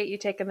appreciate you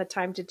taking the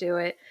time to do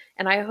it.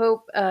 And I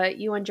hope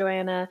you and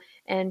Joanna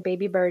and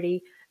baby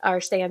Birdie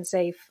are staying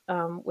safe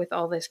with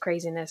all this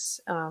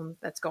craziness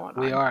that's going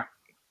on. We are.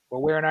 We're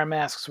wearing our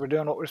masks. We're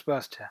doing what we're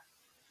supposed to.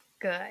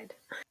 Good.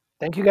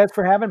 Thank you guys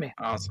for having me.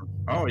 Awesome.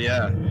 Oh,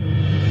 yeah.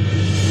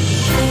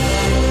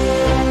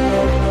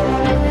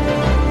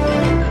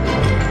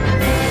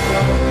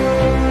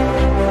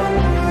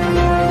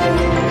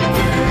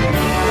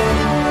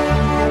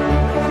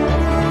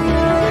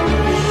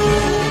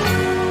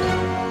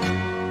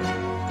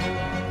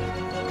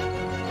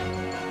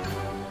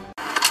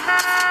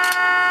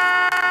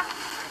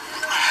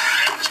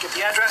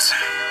 Address?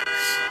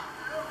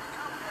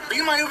 Are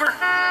you my Uber?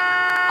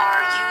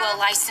 Are you a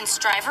licensed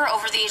driver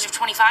over the age of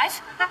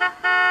 25?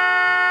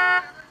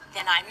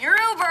 Then I'm your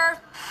Uber.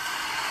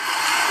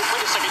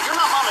 Wait a second, you're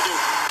not Mama,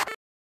 dude.